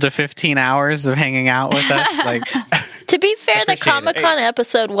 12 to 15 hours of hanging out with us. To be fair, the Comic-Con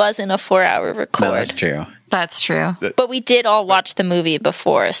episode wasn't a 4-hour record. No, that's true. That's true. But we did all watch the movie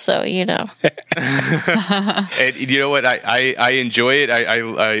before, so And you know what? I enjoy it. I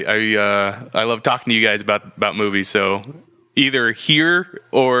love talking to you guys about movies. So either here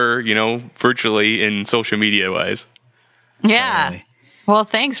or virtually in social media wise. Yeah. Totally. Well,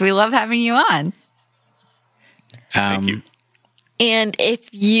 thanks. We love having you on. Thank you. And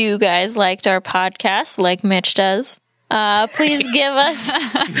if you guys liked our podcast, like Mitch does, please give us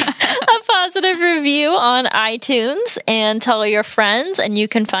a positive review on iTunes and tell your friends. And you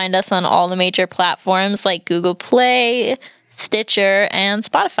can find us on all the major platforms like Google Play, Stitcher, and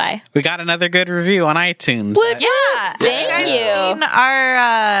Spotify. We got another good review on iTunes. Thank you.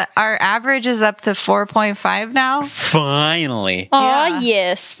 Our average is up to 4.5 now. Finally. Oh,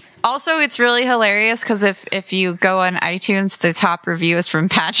 yes. Also, it's really hilarious because if you go on iTunes, the top review is from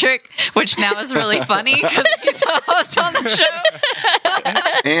Patrick, which now is really funny because he's a host on the show.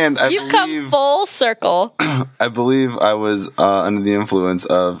 And you've come full circle. I believe I was under the influence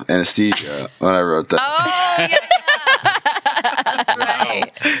of anesthesia when I wrote that. Oh, yeah. That's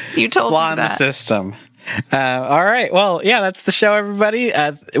right. You told Flaw me in that. the system. All right. Well, yeah, that's the show, everybody.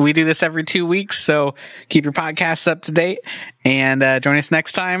 We do this every 2 weeks, so keep your podcasts up to date and join us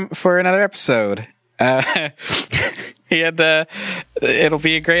next time for another episode. It'll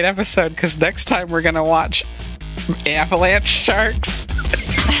be a great episode because next time we're going to watch Avalanche Sharks.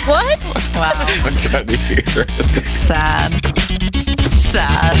 What? Wow. I gotta hear this.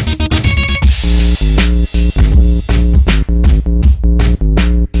 Sad.